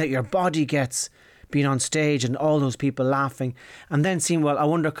feeling that your body gets being on stage and all those people laughing, and then seeing, well, I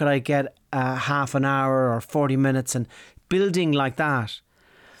wonder could I get half an hour or 40 minutes, and building like that.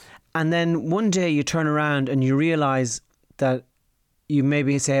 And then one day you turn around and you realize that you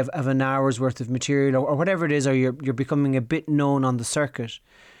maybe say have an hour's worth of material or whatever it is, or you're becoming a bit known on the circuit.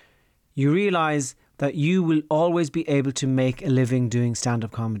 You realize that you will always be able to make a living doing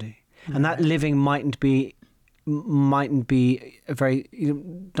stand-up comedy. And that living mightn't be a very,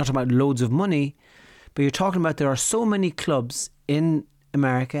 not about loads of money, but you're talking about there are so many clubs in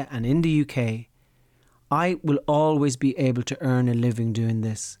America and in the UK. I will always be able to earn a living doing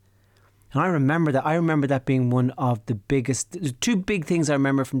this. And I remember that being one of the biggest, there's two big things I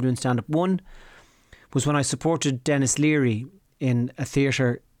remember from doing stand-up. One was when I supported Dennis Leary in a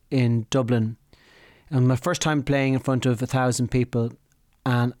theatre in Dublin. And my first time playing in front of 1,000 people.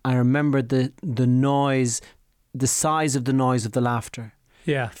 And I remember the noise, the size of the noise of the laughter.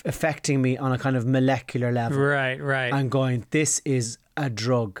 Yeah. Affecting me on a kind of molecular level. Right. I'm going, this is a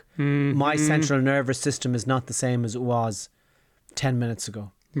drug. My central nervous system is not the same as it was 10 minutes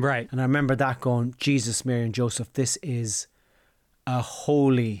ago. Right. And I remember that going, Jesus, Mary and Joseph, this is a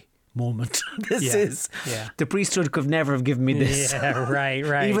holy moment. This is the priesthood could never have given me this. Yeah, right.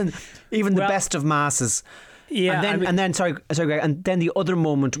 even the best of masses. Yeah. And then sorry, Greg, and then the other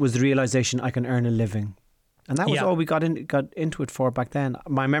moment was the realization I can earn a living. And that was all we got into it for back then.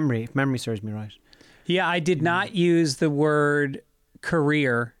 My memory, if memory serves me right. Yeah, I did not use the word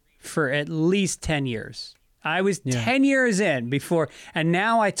career for at least 10 years. I was 10 years in before, and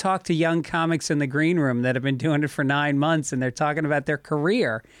now I talk to young comics in the green room that have been doing it for 9 months, and they're talking about their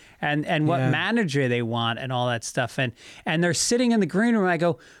career and what manager they want and all that stuff. And they're sitting in the green room. I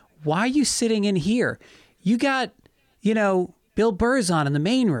go, why are you sitting in here? You got, Bill Burr's on in the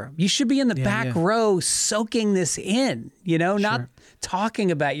main room. You should be in the back row soaking this in, not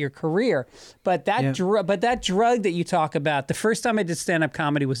talking about your career. But that drug that you talk about, the first time I did stand-up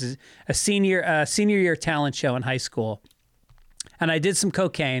comedy was a senior year talent show in high school. And I did some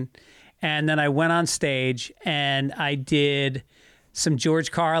cocaine, and then I went on stage and I did some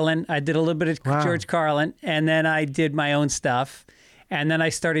George Carlin. I did a little bit of George Carlin, and then I did my own stuff. And then I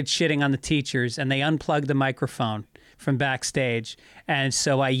started shitting on the teachers, and they unplugged the microphone from backstage. And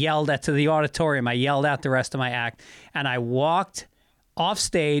so I yelled to the auditorium. I yelled out the rest of my act. And I walked off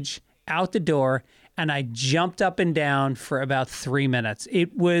stage, out the door, and I jumped up and down for about 3 minutes.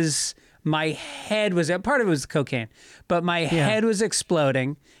 My head was, part of it was the cocaine, but my head was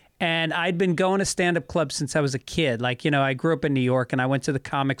exploding. And I'd been going to stand-up clubs since I was a kid. I grew up in New York, and I went to the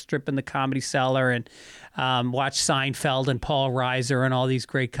comic strip in the Comedy Cellar and watched Seinfeld and Paul Reiser and all these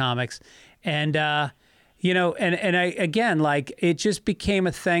great comics. And, it just became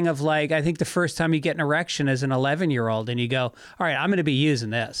a thing of I think the first time you get an erection as an 11-year-old and you go, all right, I'm going to be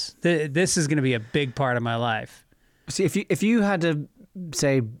using this. This is going to be a big part of my life. See, if you had to,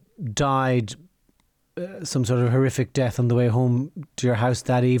 say, died some sort of horrific death on the way home to your house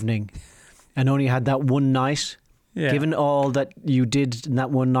that evening and only had that one night, given all that you did in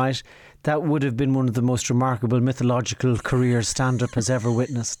that one night, that would have been one of the most remarkable mythological careers stand-up has ever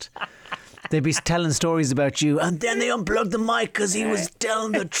witnessed. They'd be telling stories about you, and then they unplugged the mic because he was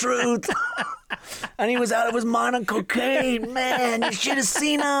telling the truth. And he was out of his mind on cocaine. Man, you should have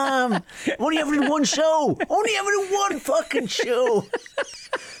seen him. Only ever did one show. Only ever did one fucking show.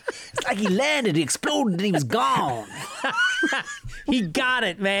 It's like he landed, he exploded, and he was gone. He got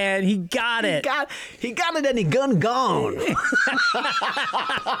it, man. He got it. He got it, and he gone.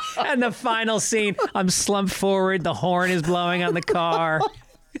 And the final scene, I'm slumped forward, the horn is blowing on the car.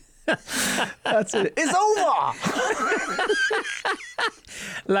 That's it. It's over.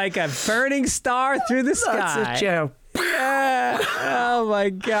 Like a burning star through the sky. That's it, Joe. Oh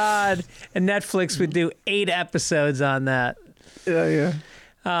my God. And Netflix would do 8 episodes on that. Yeah.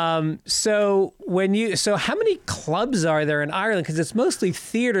 So how many clubs are there in Ireland? Because it's mostly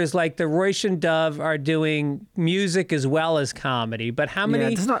theaters. Like the Roish and Dove are doing music as well as comedy. But how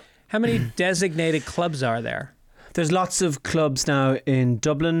many designated clubs are there? There's lots of clubs now in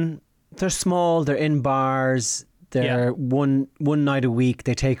Dublin. They're small. They're in bars. They're one night a week.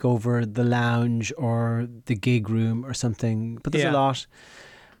 They take over the lounge or the gig room or something. But there's a lot.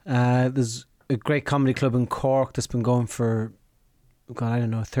 There's a great comedy club in Cork that's been going for,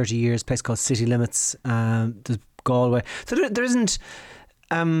 30 years. A place called City Limits. There's Galway. So there isn't.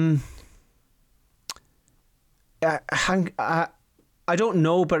 I don't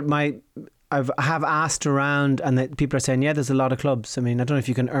know, but I have asked around, and that people are saying, there's a lot of clubs. I mean, I don't know if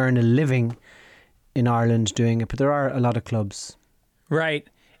you can earn a living in Ireland doing it, but there are a lot of clubs. Right.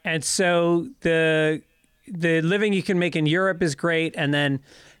 And so the living you can make in Europe is great, and then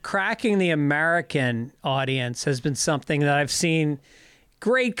cracking the American audience has been something that I've seen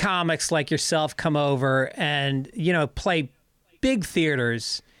great comics like yourself come over and, play big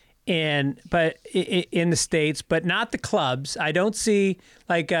theaters in the States, but not the clubs. I don't see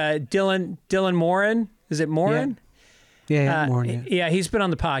like Dylan Moran. Is it Moran? Yeah, Moran. Yeah, he's been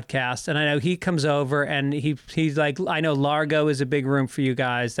on the podcast, and I know he comes over, and he's like, I know Largo is a big room for you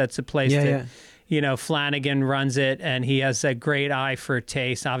guys. That's a place that, you know, Flanagan runs it, and he has a great eye for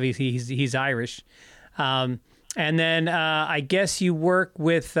taste. Obviously, he's Irish. And then I guess you work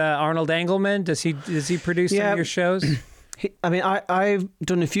with Arnold Engelman. Does he produce some of your shows? I mean, I've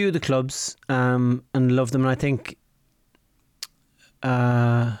done a few of the clubs and love them, and I think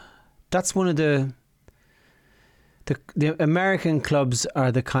that's one of the American clubs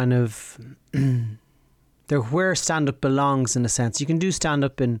are the kind of they're where stand-up belongs in a sense. You can do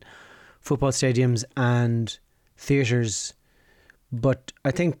stand-up in football stadiums and theatres, but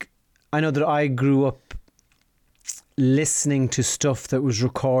I know that I grew up listening to stuff that was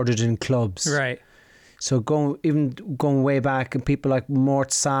recorded in clubs, right? So going way back, and people like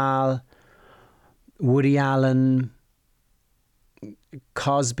Mort Sahl, Woody Allen,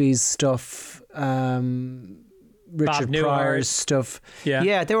 Cosby's stuff, Richard Pryor's stuff.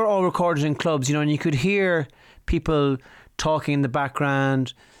 Yeah, they were all recorded in clubs, you know, and you could hear people talking in the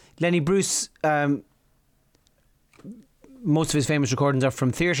background. Lenny Bruce, most of his famous recordings are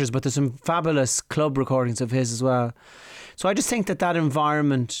from theatres, but there's some fabulous club recordings of his as well. So I just think that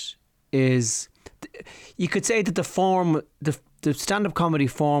environment is, you could say that the form, the stand-up comedy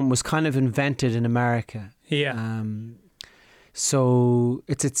form was kind of invented in America. Yeah. So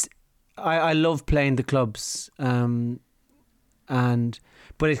I love playing the clubs, but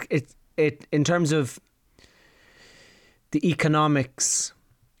it in terms of the economics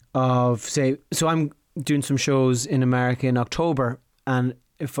of, say, so I'm doing some shows in America in October, and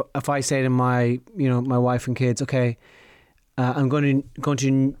if I say to my wife and kids, okay, I'm going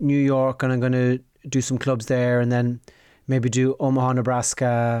to New York and I'm going to do some clubs there, and then maybe do Omaha,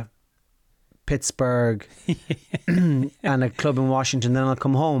 Nebraska, Pittsburgh, and a club in Washington, then I'll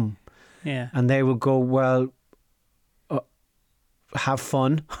come home. Yeah. And they will go, well, have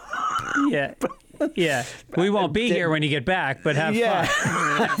fun. Yeah. Yeah. We won't be here when you get back, but have fun.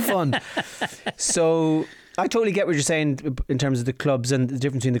 Have fun. So I totally get what you're saying in terms of the clubs and the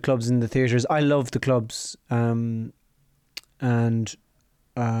difference between the clubs and the theatres. I love the clubs. But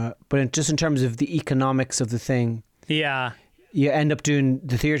just in terms of the economics of the thing, yeah, you end up doing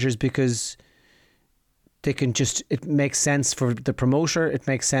the theatres because they can it makes sense for the promoter, it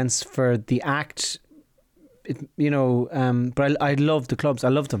makes sense for the act, but I love the clubs. I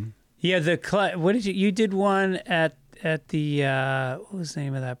love them. Yeah, what did you did one at the what was the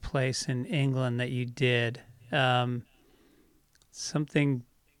name of that place in England that you did? Something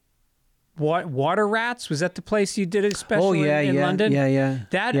Water Rats, was that the place you did it, especially in London?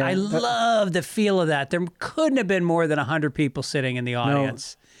 I love the feel of that. There couldn't have been more than 100 people sitting in the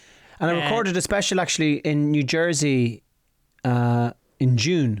audience. No. And I recorded a special actually in New Jersey in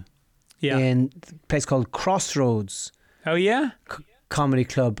June, in a place called Crossroads. Oh yeah, comedy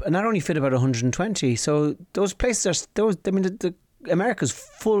club, and that only fit about 120. So those places the America's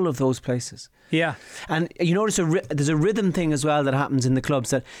full of those places. Yeah, and you notice there's a rhythm thing as well that happens in the clubs,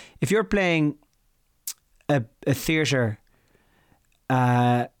 that if you're playing a theatre,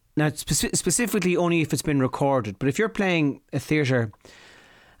 now specifically only if it's been recorded, but if you're playing a theatre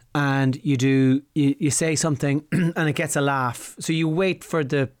and you say something and it gets a laugh, so you wait for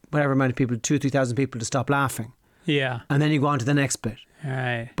the whatever amount of people, 2,000-3,000 people, to stop laughing. Yeah, and then you go on to the next bit.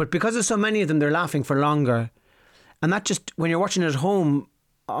 Right. But because there's so many of them, they're laughing for longer, and that just, when you're watching it at home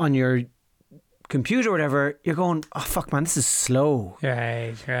on your computer or whatever, you're going, oh fuck man, this is slow.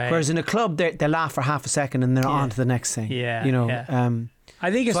 Right. Whereas in a club, they laugh for half a second and they're on to the next thing. Yeah,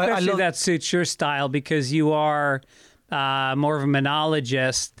 I think especially that suits your style, because you are more of a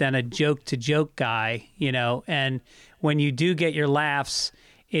monologist than a joke-to-joke guy, and when you do get your laughs,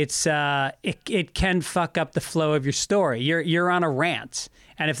 it's it can fuck up the flow of your story. You're on a rant,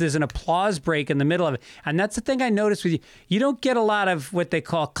 and if there's an applause break in the middle of it, and that's the thing I noticed with you, you don't get a lot of what they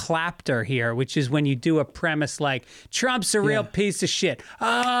call clapter here, which is when you do a premise like Trump's a real piece of shit.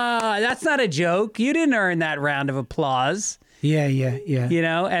 That's not a joke. You didn't earn that round of applause. Yeah.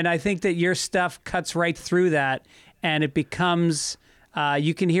 And I think that your stuff cuts right through that, and it becomes,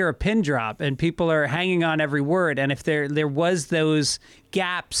 you can hear a pin drop, and people are hanging on every word. And if there was those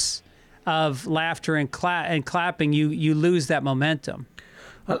gaps of laughter and clapping, you lose that momentum.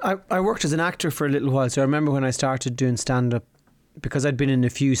 Well, I worked as an actor for a little while, so I remember when I started doing stand-up, because I'd been in a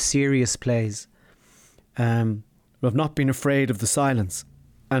few serious plays, I've not been afraid of the silence.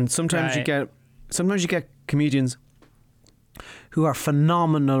 And sometimes you get comedians who are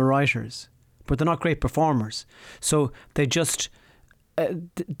phenomenal writers, but they're not great performers. So they just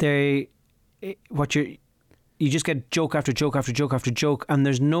you just get joke after joke after joke after joke, and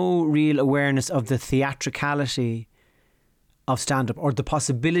there's no real awareness of the theatricality of stand-up or the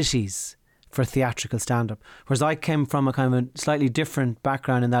possibilities for theatrical stand-up. Whereas I came from a kind of a slightly different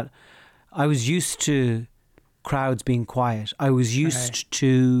background in that I was used to crowds being quiet. I was used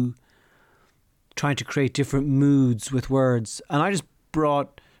to trying to create different moods with words, and I just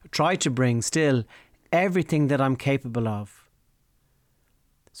try to bring still everything that I'm capable of.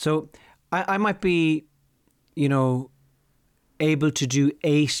 So I might be, able to do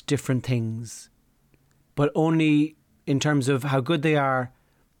 8 different things, but only in terms of how good they are,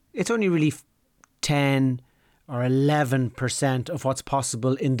 it's only really 10 or 11% of what's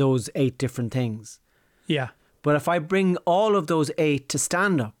possible in those 8 different things. Yeah. But if I bring all of those 8 to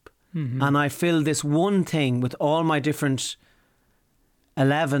stand up, and I fill this one thing with all my different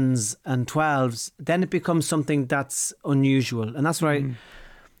 11s and 12s, then it becomes something that's unusual. And that's right.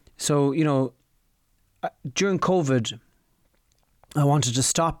 So, during COVID, I wanted to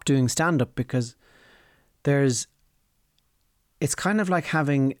stop doing stand-up because it's kind of like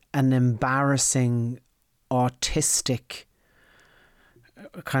having an embarrassing, autistic,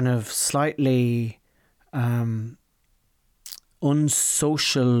 kind of slightly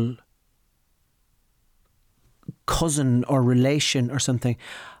unsocial cousin or relation or something.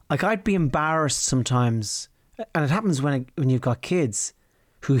 Like, I'd be embarrassed sometimes, and it happens when you've got kids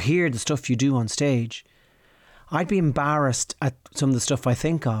who hear the stuff you do on stage. I'd be embarrassed at some of the stuff I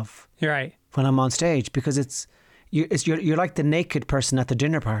think of Right. when I'm on stage, because you're like the naked person at the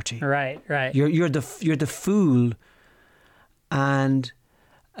dinner party. Right. You're the fool, and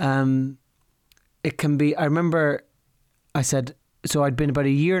it can be. I remember I said, so I'd been about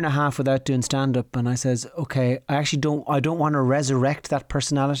 1.5 years without doing stand up, and I says, okay, I don't want to resurrect that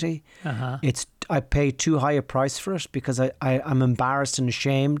personality. I pay too high a price for it, because I'm embarrassed and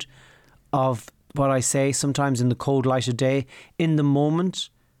ashamed of what I say sometimes in the cold light of day. In the moment,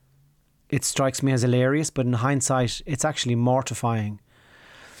 it strikes me as hilarious, but in hindsight, it's actually mortifying.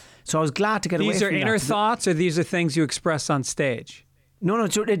 So I was glad to get away from that. These are inner thoughts, or these are things you express on stage? No.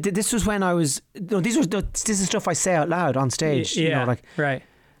 So this was when I was. No, this is stuff I say out loud on stage. Yeah. Right.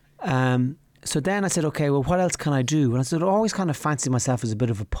 So then I said, okay, well, what else can I do? And I said, I always kind of fancy myself as a bit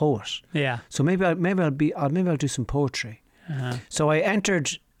of a poet. Yeah. So maybe I'll do some poetry. So I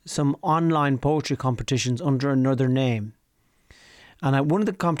entered some online poetry competitions under another name, and one of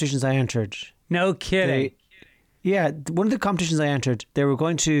the competitions I entered. No kidding. One of the competitions I entered,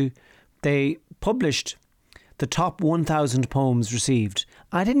 they published the top 1,000 poems received.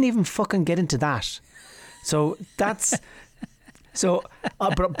 I didn't even fucking get into that. So that's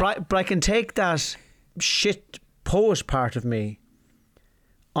but I can take that shit poet part of me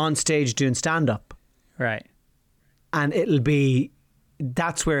on stage doing stand up. Right. And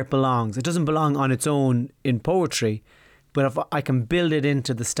that's where it belongs. It doesn't belong on its own in poetry, but if I can build it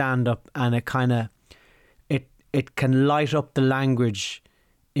into the stand up, and it can light up the language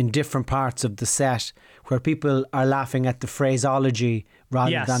in different parts of the set where people are laughing at the phraseology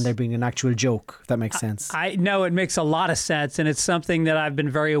rather than there being an actual joke, if that makes sense. I know it makes a lot of sense, and it's something that I've been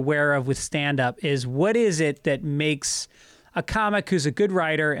very aware of with stand-up, is what is it that makes a comic who's a good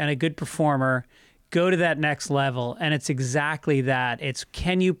writer and a good performer go to that next level? And it's exactly that. It's,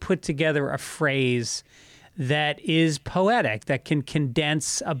 can you put together a phrase that is poetic, that can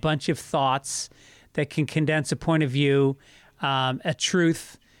condense a bunch of thoughts, that can condense a point of view, a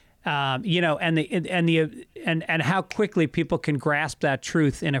truth, and how quickly people can grasp that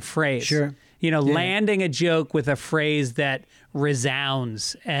truth in a phrase. Sure. Landing a joke with a phrase that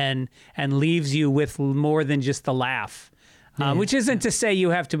resounds and leaves you with more than just the laugh. Which isn't to say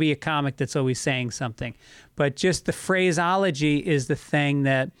you have to be a comic that's always saying something, but just the phraseology is the thing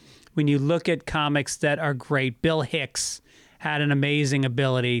that, when you look at comics that are great, Bill Hicks had an amazing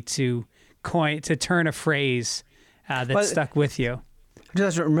ability to turn a phrase that stuck with you. I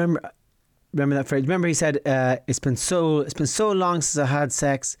just remember that phrase. Remember, he said, "It's been so long since I had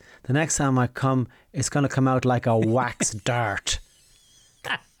sex. The next time I come, it's going to come out like a wax dart."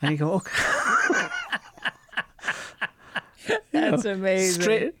 And you go, "Okay." That's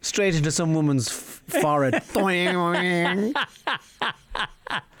amazing. Straight into some woman's forehead.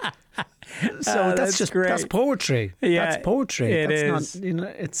 So that's great. That's poetry. Yeah, that's poetry. It that's is. Not,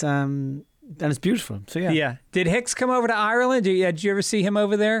 it's and it's beautiful. So yeah. Yeah. Did Hicks come over to Ireland? Did you ever see him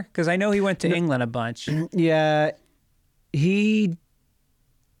over there? Because I know he went to England a bunch. Yeah, I'm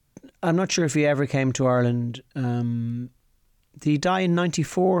not sure if he ever came to Ireland. Did he die in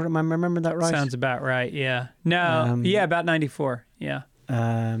 94? Am I remembering that right? Sounds about right, yeah. No, about 94, yeah.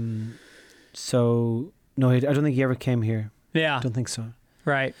 So, no, I don't think he ever came here. Yeah. Don't think so.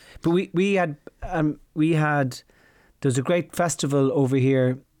 Right. But we had there's a great festival over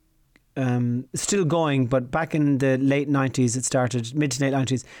here, still going, but back in the late 90s it started, mid to late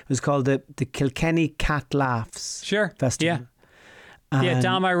 90s. It was called the Kilkenny Cat Laughs Festival. Yeah,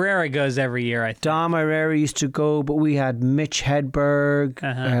 Dom Irera goes every year, I think. Dom Irera used to go, but we had Mitch Hedberg.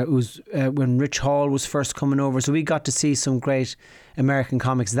 It was when Rich Hall was first coming over, so we got to see some great American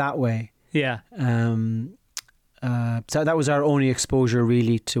comics that way. Yeah. So that was our only exposure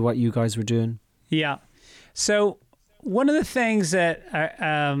really to what you guys were doing. Yeah. So one of the things that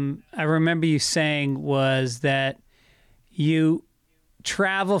I remember you saying was that you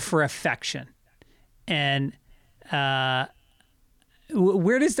travel for affection, and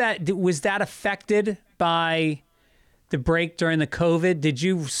where does was that affected by the break during the COVID? Did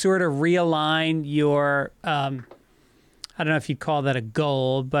you sort of realign your I don't know if you call that a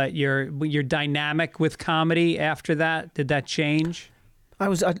goal, but your dynamic with comedy after that? Did that change?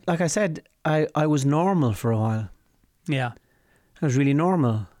 Like I said, I was normal for a while. Yeah. I was really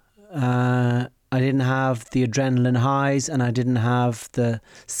normal. I didn't have the adrenaline highs, and I didn't have the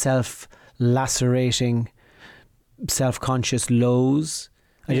self-lacerating, self-conscious lows.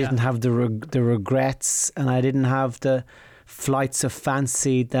 I didn't have the regrets, and I didn't have the flights of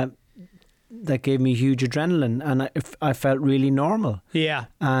fancy that gave me huge adrenaline, and I felt really normal. Yeah.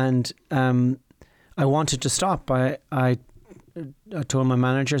 And I wanted to stop. I told my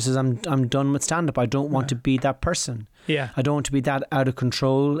manager, says I'm done with stand-up. I don't want to be that person. Yeah. I don't want to be that out of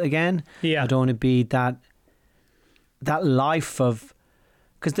control again. Yeah. I don't want to be that life of,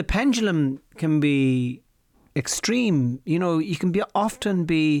 because the pendulum can be extreme. You know, you can often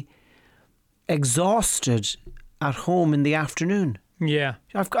be exhausted at home in the afternoon. Yeah.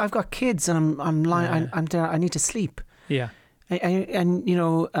 I've got kids, and I'm lying. I'm there. I need to sleep. Yeah. And you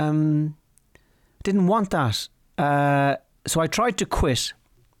know, didn't want that. So I tried to quit.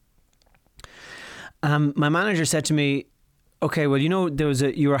 My manager said to me, "Okay, well, you know,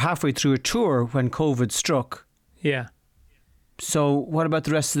 you were halfway through a tour when COVID struck. Yeah. So what about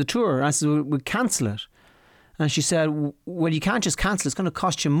the rest of the tour?" And I said, "We'll cancel it." And she said, "Well, you can't just cancel. It's going to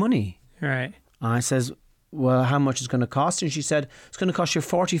cost you money." Right. And I says, "Well, how much is it going to cost?" And she said, "It's going to cost you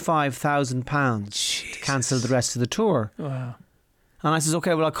 £45,000 to cancel the rest of the tour." Wow. And I says,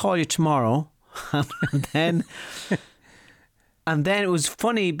 "Okay, well, I'll call you tomorrow." And then it was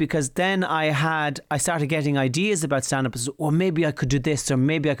funny, because then I started getting ideas about stand-up. Well, maybe I could do this, or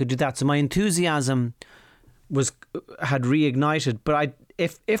maybe I could do that. So my enthusiasm had reignited. But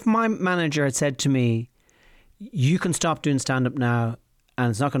if my manager had said to me, "You can stop doing stand-up now,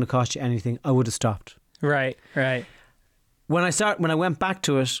 and it's not going to cost you anything," I would have stopped. Right. Right. When I went back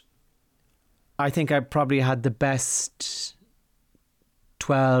to it, I think I probably had the best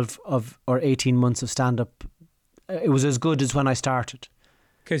 12 or 18 months of stand-up. It was as good as when I started.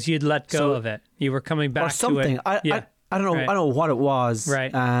 Because you'd let go of it. You were coming back or something. to it. I don't know. Right. I don't know what it was.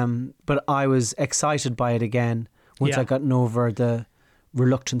 Right. But I was excited by it again once I gotten over the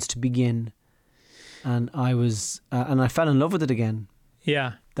reluctance to begin, and I was and I fell in love with it again.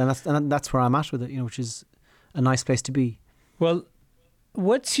 Yeah. And that's where I'm at with it. You know, which is a nice place to be. Well,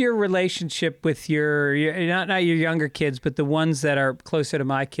 what's your relationship with your not your younger kids, but the ones that are closer to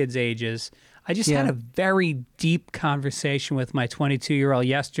my kids' ages? I just had a very deep conversation with my 22-year-old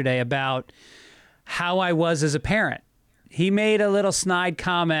yesterday about how I was as a parent. He made a little snide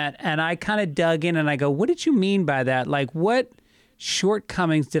comment, and I kind of dug in, and I go, "What did you mean by that? Like, what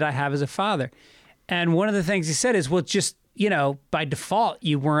shortcomings did I have as a father?" And one of the things he said is, "Well, just, you know, by default,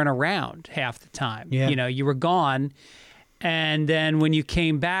 you weren't around half the time. Yeah. You know, you were gone. And then when you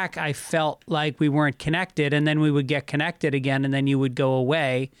came back, I felt like we weren't connected, and then we would get connected again, and then you would go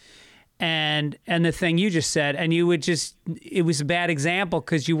away." And the thing you just said, and you would just, it was a bad example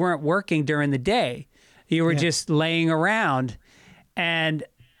because you weren't working during the day. You were just laying around. And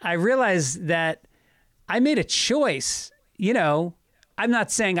I realized that I made a choice. You know, I'm not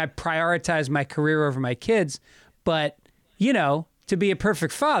saying I prioritize my career over my kids, but, you know, to be a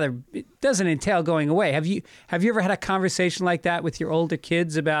perfect father, it doesn't entail going away. Have you ever had a conversation like that with your older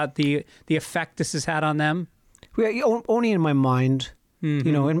kids about the effect this has had on them? Well, only in my mind. Mm-hmm.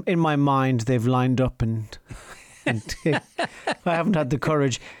 You know, in my mind, they've lined up, and I haven't had the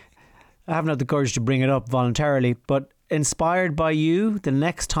courage. I haven't had the courage to bring it up voluntarily. But inspired by you, the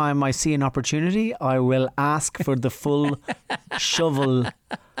next time I see an opportunity, I will ask for the full shovelful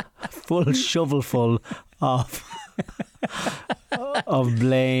of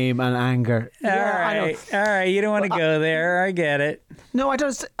blame and anger. All right. You don't want to go there. I get it. No, I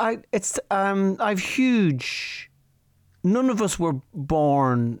don't. I've huge. None of us were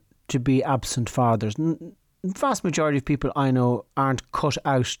born to be absent fathers. vast majority of people I know aren't cut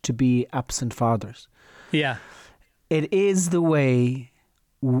out to be absent fathers. Yeah. It is the way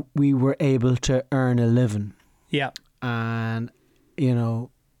we were able to earn a living. Yeah. And, you know,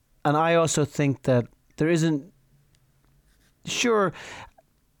 and I also think that there isn't, sure,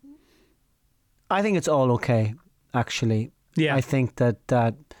 I think it's all okay, actually. Yeah. I think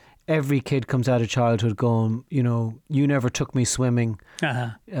that every kid comes out of childhood going, you know, you never took me swimming.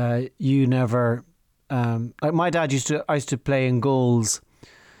 You never, like my dad I used to play in goals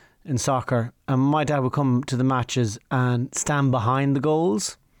in soccer, and my dad would come to the matches and stand behind the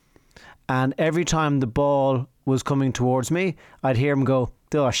goals, and every time the ball was coming towards me, I'd hear him go,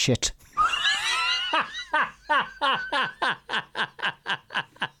 "Oh shit."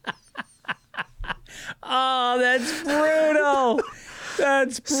 Oh, that's brutal.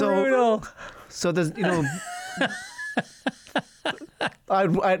 That's brutal. So there's, you know,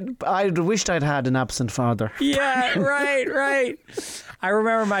 I'd wished I'd had an absent father. Yeah, right. I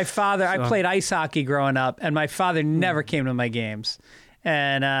remember my father. I played ice hockey growing up, and my father never came to my games.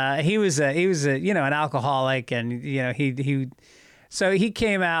 And he was a you know, an alcoholic, and you know so he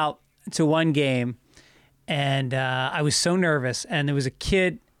came out to one game, and I was so nervous, and there was a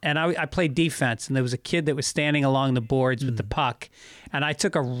kid. And I played defense, and there was a kid that was standing along the boards with the puck, and I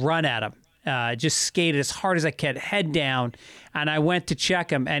took a run at him, just skated as hard as I could, head down, and I went to check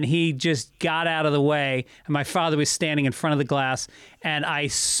him, and he just got out of the way, and my father was standing in front of the glass, and I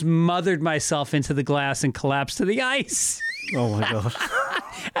smothered myself into the glass and collapsed to the ice. Oh my God.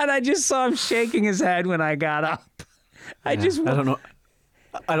 And I just saw him shaking his head when I got up. I don't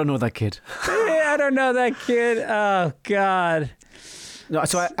know that kid. I don't know that kid. Oh, God. No,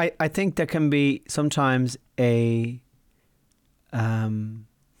 so I think there can be sometimes a kind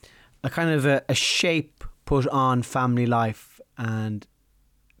of a shape put on family life, and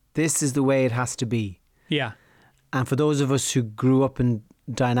this is the way it has to be. Yeah. And for those of us who grew up in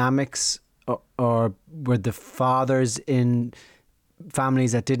dynamics or were the fathers in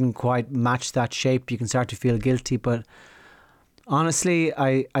families that didn't quite match that shape, you can start to feel guilty. But honestly,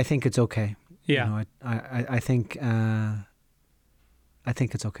 I think it's okay. Yeah. You know, I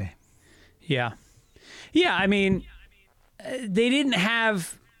think it's okay. Yeah. Yeah, I mean, they didn't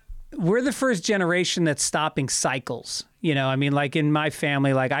have... We're the first generation that's stopping cycles. You know, I mean, like in my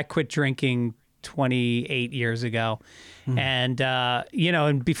family, like I quit drinking 28 years ago. And, you know,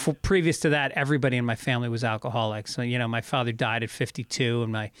 and previous to that, everybody in my family was alcoholics. So, you know, my father died at 52,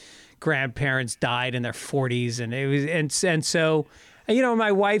 and my grandparents died in their 40s. And it was, and so... You know,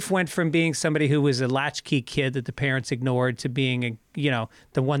 my wife went from being somebody who was a latchkey kid that the parents ignored to being, the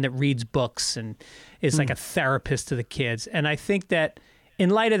one that reads books and is like a therapist to the kids. And I think that in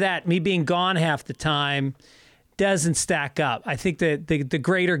light of that, me being gone half the time doesn't stack up. I think that the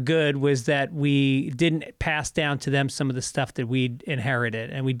greater good was that we didn't pass down to them some of the stuff that we'd inherited,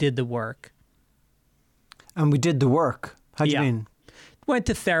 and we did the work. And we did the work. How do you mean? Went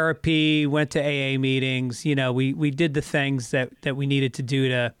to therapy, went to AA meetings. You know, we did the things that we needed to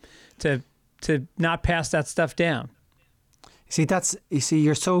do to not pass that stuff down.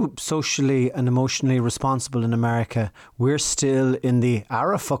 You're so socially and emotionally responsible in America. We're still in the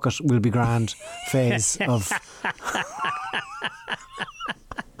 "ara fuck it, we'll be grand" phase of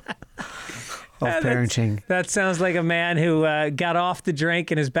parenting. That sounds like a man who got off the drink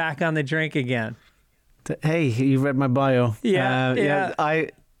and is back on the drink again. Hey, you read my bio. Yeah. I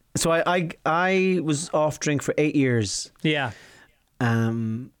was off drink for 8 years. Yeah.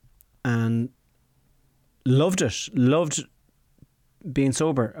 And loved it. Loved being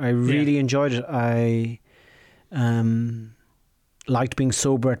sober. I really enjoyed it. I liked being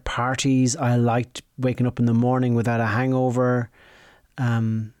sober at parties. I liked waking up in the morning without a hangover.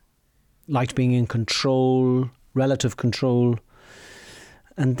 Liked being in control, relative control.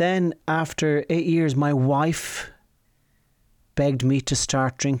 And then after 8 years, my wife begged me to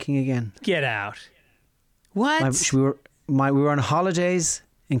start drinking again. Get out. What? We were on holidays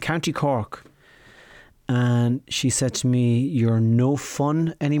in County Cork, and she said to me, "You're no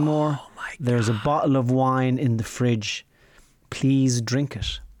fun anymore. Oh my God. There's a bottle of wine in the fridge. Please drink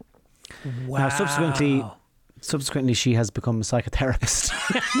it." Wow. Now, subsequently, she has become a psychotherapist.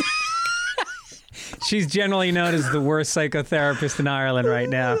 She's generally known as the worst psychotherapist in Ireland right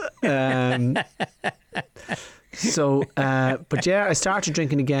now. But yeah, I started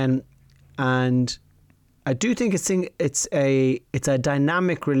drinking again, and I do think it's a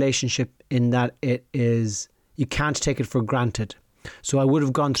dynamic relationship in that you can't take it for granted. So I would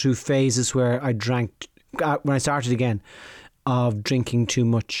have gone through phases where I drank when I started again, of drinking too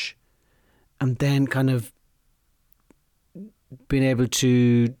much, and then kind of being able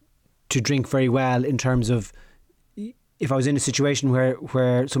to to drink very well in terms of if I was in a situation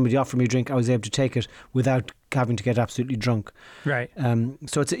where somebody offered me a drink, I was able to take it without having to get absolutely drunk. Right.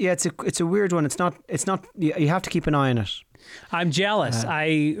 So it's a weird one. It's not. You have to keep an eye on it. I'm jealous.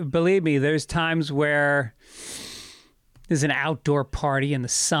 Believe me, there's times where there's an outdoor party in the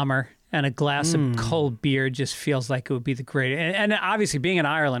summer and a glass of cold beer just feels like it would be the greatest. And obviously being in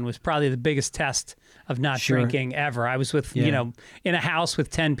Ireland was probably the biggest test of not drinking ever. I was with, in a house with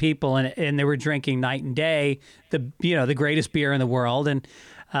 10 people and they were drinking night and day, the greatest beer in the world. And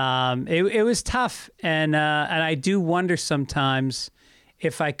it was tough. And I do wonder sometimes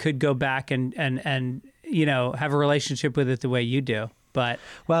if I could go back and have a relationship with it the way you do. But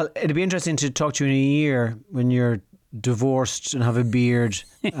well, it'd be interesting to talk to you in a year when you're divorced and have a beard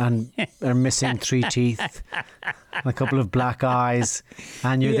and are missing 3 teeth and a couple of black eyes,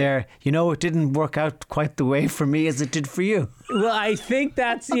 and you're there. It didn't work out quite the way for me as it did for you. Well, I think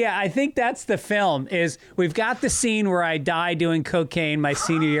that's the film. Is we've got the scene where I die doing cocaine my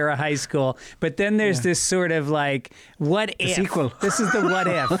senior year of high school, but then there's this sort of like, what if? Sequel. This is the what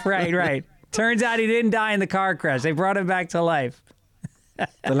if. Right. Turns out he didn't die in the car crash. They brought him back to life.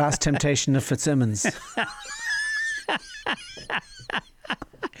 The Last Temptation of Fitzsimmons.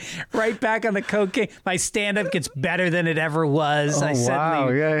 Right back on the cocaine. My stand-up gets better than it ever was. I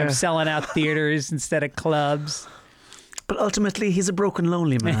suddenly am selling out theaters instead of clubs. But ultimately, he's a broken,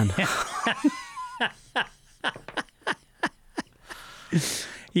 lonely man.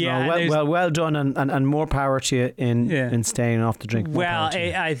 Well done, and more power to you in staying off the drink. Well,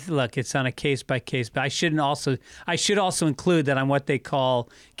 I look, it's on a case by case, but I should also include that I'm what they call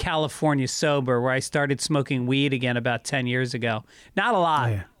California sober, where I started smoking weed again about 10 years ago. Not a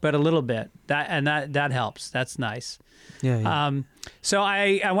lot, but a little bit. That helps. That's nice. Yeah. So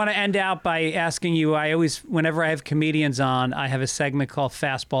I want to end out by asking you, whenever I have comedians on, I have a segment called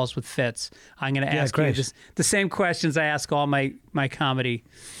Fastballs with Fitz. I'm going to ask you the same questions I ask all my comedy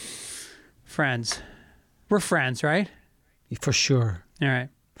friends. We're friends, right? For sure. All right.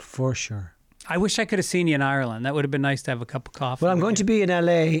 For sure. I wish I could have seen you in Ireland. That would have been nice to have a cup of coffee. Well, I'm going to be in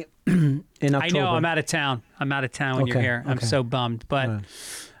LA in October. I know, I'm out of town. When you're here. I'm so bummed. But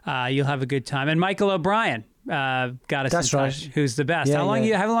you'll have a good time. And Michael O'Brien got us in touch, who's the best. How long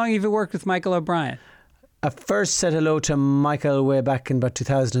have you worked with Michael O'Brien? I first said hello to Michael way back in about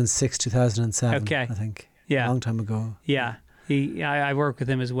 2006, 2007, I think. Yeah. A long time ago. Yeah. I work with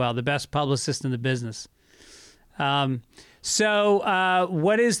him as well. The best publicist in the business. So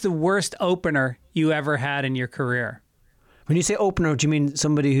what is the worst opener you ever had in your career? When you say opener, do you mean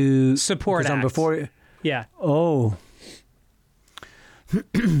somebody who support was on before? Yeah. Oh.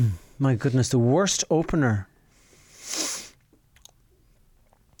 My goodness, the worst opener.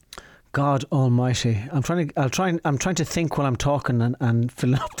 God Almighty! I'm trying to think while I'm talking and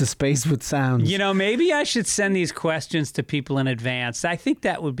fill up the space with sounds. Maybe I should send these questions to people in advance. I think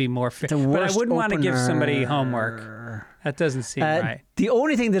that would be more fair. But I wouldn't want to give somebody homework. That doesn't seem right. The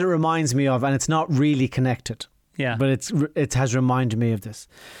only thing that it reminds me of, and it's not really connected, but it has reminded me of this.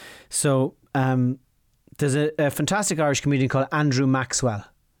 So there's a fantastic Irish comedian called Andrew Maxwell.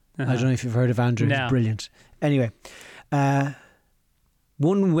 I don't know if you've heard of Andrew. No. He's brilliant. Anyway.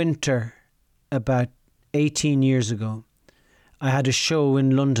 One winter, about 18 years ago, I had a show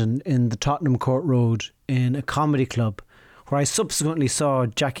in London in the Tottenham Court Road in a comedy club where I subsequently saw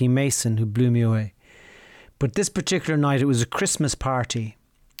Jackie Mason, who blew me away. But this particular night, it was a Christmas party.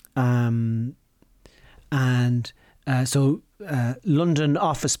 So London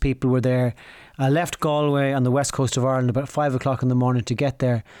office people were there. I left Galway on the west coast of Ireland about 5 o'clock in the morning to get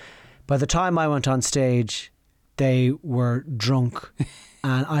there. By the time I went on stage, they were drunk.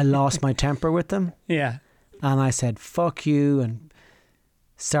 And I lost my temper with them. Yeah. And I said, fuck you, and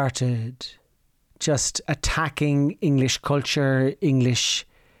started just attacking English culture, English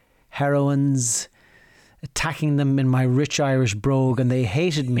heroines, attacking them in my rich Irish brogue, and they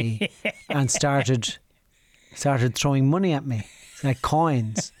hated me and started throwing money at me, like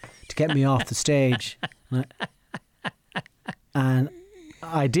coins, to get me off the stage. And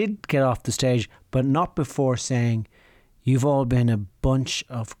I did get off the stage, but not before saying, "You've all been a bunch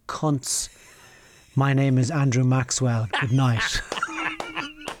of cunts. My name is Andrew Maxwell. Good night."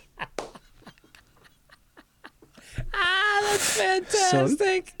 That's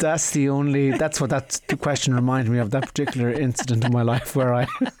fantastic. So that's what the question reminded me of, that particular incident in my life where I...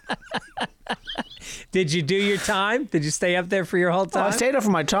 Did you do your time? Did you stay up there for your whole time? I stayed up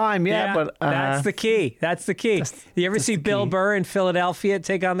for my time, but... that's the key. You ever see Bill Burr in Philadelphia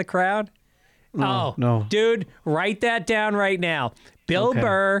take on the crowd? No. Dude, write that down right now. Bill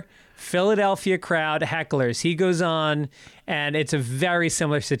Burr, Philadelphia crowd hecklers. He goes on, and it's a very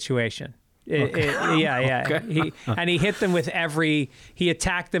similar situation. Yeah. Okay. He hit them with he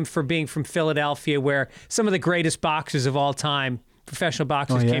attacked them for being from Philadelphia, where some of the greatest boxers of all time, professional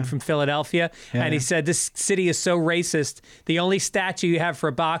boxers, came from Philadelphia. And he said, this city is so racist. The only statue you have for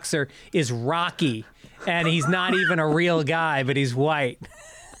a boxer is Rocky. And he's not even a real guy, but he's white.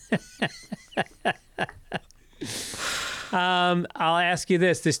 I'll ask you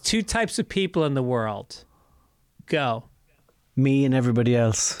this. There's two types of people in the world. Go. Me and everybody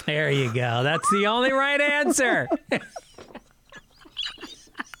else. There you go. That's the only right answer.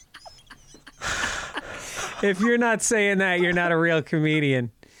 If you're not saying that, you're not a real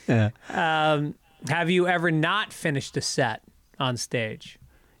comedian. Yeah. Have you ever not finished a set on stage?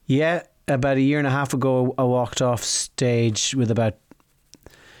 Yeah. About a year and a half ago, I walked off stage with about...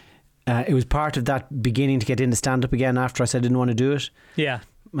 it was part of that beginning to get into stand-up again after I said I didn't want to do it. Yeah.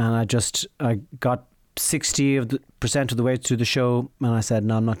 And I got 60% of the way through the show, and I said,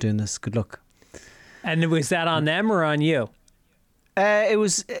 no, I'm not doing this. Good luck. And was that on them or on you? It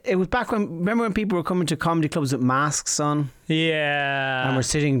was back when... Remember when people were coming to comedy clubs with masks on? Yeah. And we're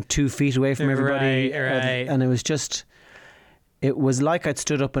sitting 2 feet away from everybody. Right. And it was just... It was like I'd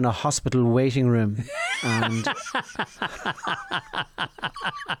stood up in a hospital waiting room and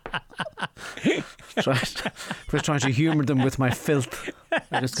was trying to humour them with my filth.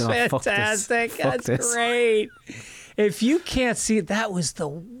 I just go, fuck this. That's great. If you can't see it, that was the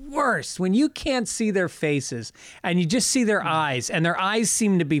worst. When you can't see their faces and you just see their eyes and their eyes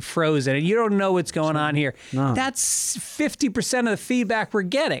seem to be frozen and you don't know what's going on here. No. That's 50% of the feedback we're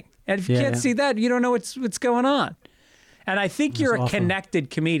getting. And if you can't see that, you don't know what's going on. And I think you're a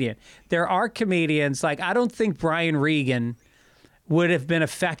connected comedian. There are comedians, like I don't think Brian Regan would have been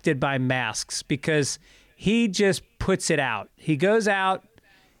affected by masks because he just puts it out. He goes out,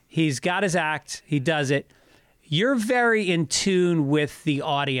 he's got his act, he does it. You're very in tune with the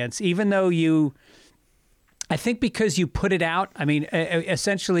audience, even though I think because you put it out, I mean,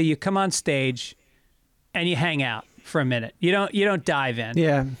 essentially you come on stage and you hang out for a minute. You don't dive in.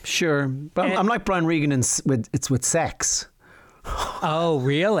 Yeah, sure. But I'm like Brian Regan with sex. Oh,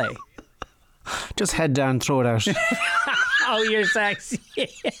 really? Just head down, throw it out. Oh, you're sexy.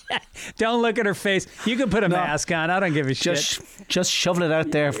 Don't look at her face. You can put a mask on. I don't give a shit. Just shovel it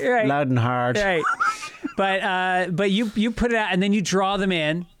out there loud and hard. Right. But you put it out and then you draw them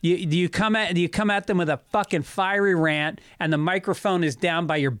in. You come at them with a fucking fiery rant and the microphone is down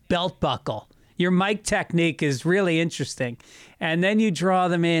by your belt buckle. Your mic technique is really interesting. And then you draw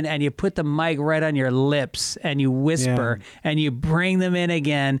them in and you put the mic right on your lips and you whisper and you bring them in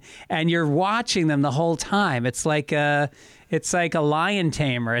again and you're watching them the whole time. It's like a lion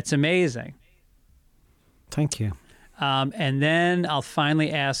tamer. It's amazing. Thank you. And then I'll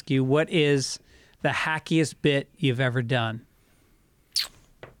finally ask you, what is the hackiest bit you've ever done?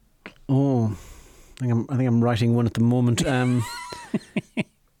 Oh, I think I'm writing one at the moment.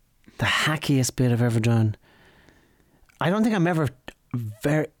 The hackiest bit I've ever done. I don't think I'm ever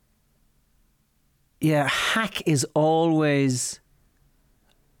hack is always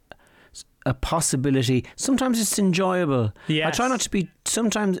a possibility. Sometimes it's enjoyable. Yes. I try not to be.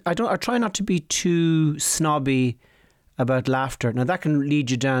 Sometimes I try not to be too snobby about laughter. Now that can lead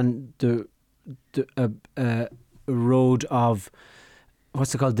you down the road of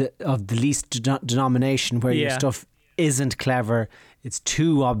what's it called? Of the least denomination, where your stuff isn't clever. It's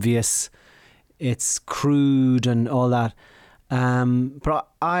too obvious. It's crude and all that. But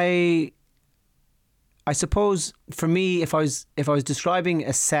I suppose for me, if I was describing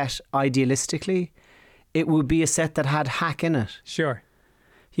a set idealistically, it would be a set that had hack in it. Sure.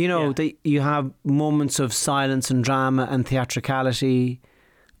 You know, you have moments of silence and drama and theatricality,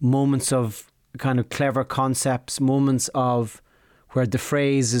 moments of kind of clever concepts, moments of where the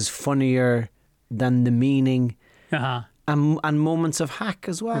phrase is funnier than the meaning. Uh-huh. And moments of hack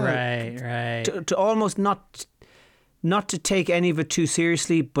as well. Right. To almost not to take any of it too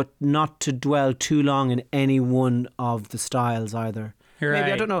seriously, but not to dwell too long in any one of the styles either. Right.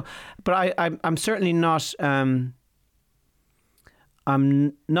 Maybe, I don't know. But I'm certainly not... I'm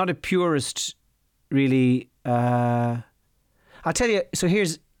not a purist, really. I'll tell you, so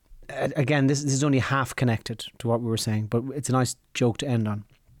here's... Again, this is only half connected to what we were saying, but it's a nice joke to end on.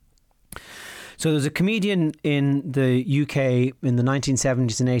 So there's a comedian in the UK in the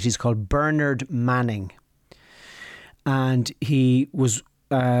 1970s and 80s called Bernard Manning. And he was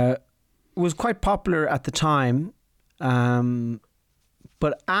quite popular at the time.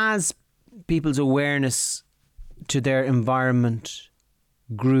 But as people's awareness to their environment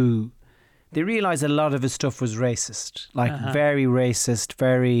grew, they realised a lot of his stuff was racist, like very racist,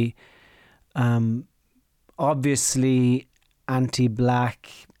 very obviously anti-black,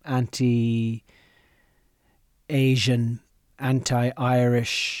 anti-Asian,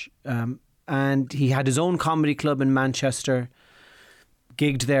 anti-Irish, and he had his own comedy club in Manchester,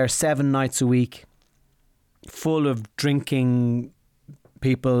 gigged there 7 nights a week, full of drinking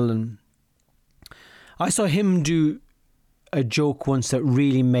people. And I saw him do a joke once that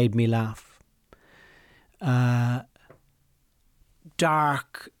really made me laugh.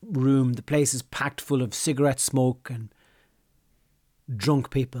 Dark room, the place is packed full of cigarette smoke and drunk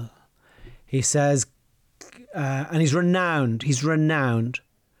people. He says, and he's renowned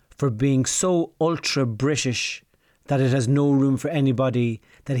for being so ultra British that it has no room for anybody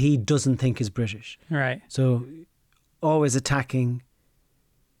that he doesn't think is British. Right. So always attacking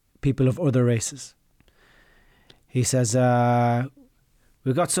people of other races. He says,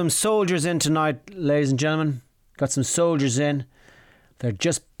 we've got some soldiers in tonight, ladies and gentlemen. Got some soldiers in. They're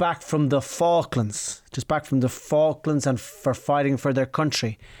just back from the Falklands. And for fighting for their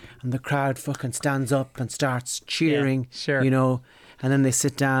country. And the crowd fucking stands up and starts cheering, sure. you know. And then they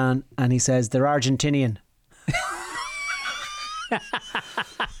sit down and he says, they're Argentinian.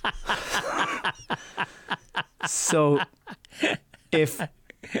 So if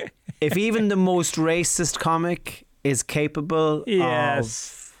even the most racist comic is capable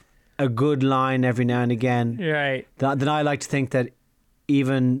of a good line every now and again, right, then I like to think that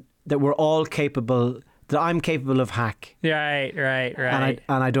we're all capable, that I'm capable of hack. Right. And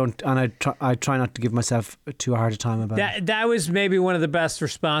I try not to give myself too hard a time about it. That was maybe one of the best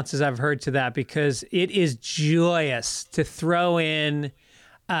responses I've heard to that, because it is joyous to throw in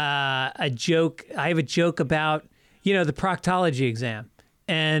a joke. I have a joke about, the proctology exam.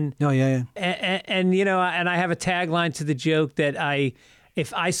 And and I have a tagline to the joke that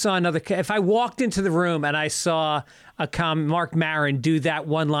if I walked into the room and I saw Mark Maron do that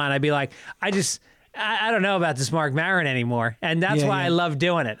one line, I'd be like, I don't know about this Mark Maron anymore. And that's why I love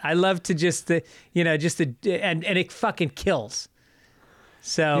doing it. I love to and it fucking kills.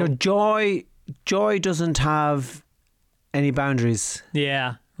 So joy doesn't have any boundaries.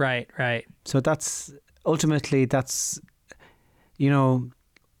 Yeah, right. So that's ultimately,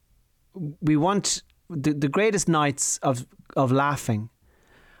 we want the greatest nights of laughing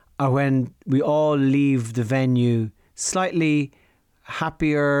are when we all leave the venue slightly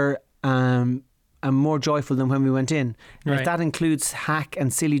happier and more joyful than when we went in. And if that includes hack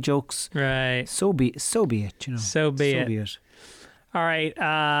and silly jokes, right, so be it. So be it. All right,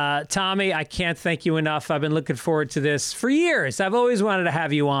 Tommy, I can't thank you enough. I've been looking forward to this for years. I've always wanted to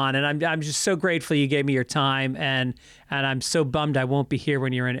have you on, and I'm just so grateful you gave me your time, and I'm so bummed I won't be here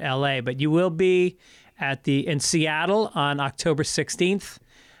when you're in LA, but you will be in Seattle on October 16th,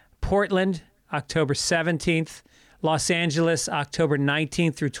 Portland, October 17th, Los Angeles, October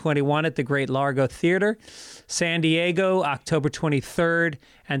 19th through 21 at the Great Largo Theater, San Diego, October 23rd,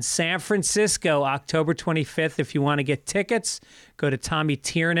 and San Francisco, October 25th. If you want to get tickets, go to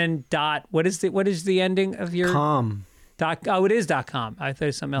TommyTiernan. What is the ending of your .com? It is .com. I thought it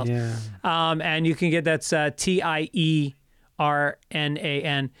was something else. Yeah. And you can get that's TIERNAN.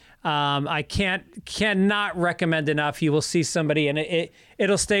 I cannot recommend enough. You will see somebody, and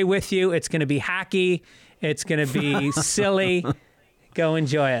it'll stay with you. It's going to be hacky. It's going to be silly. Go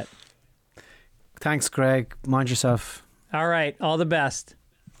enjoy it. Thanks, Greg. Mind yourself. All right. All the best.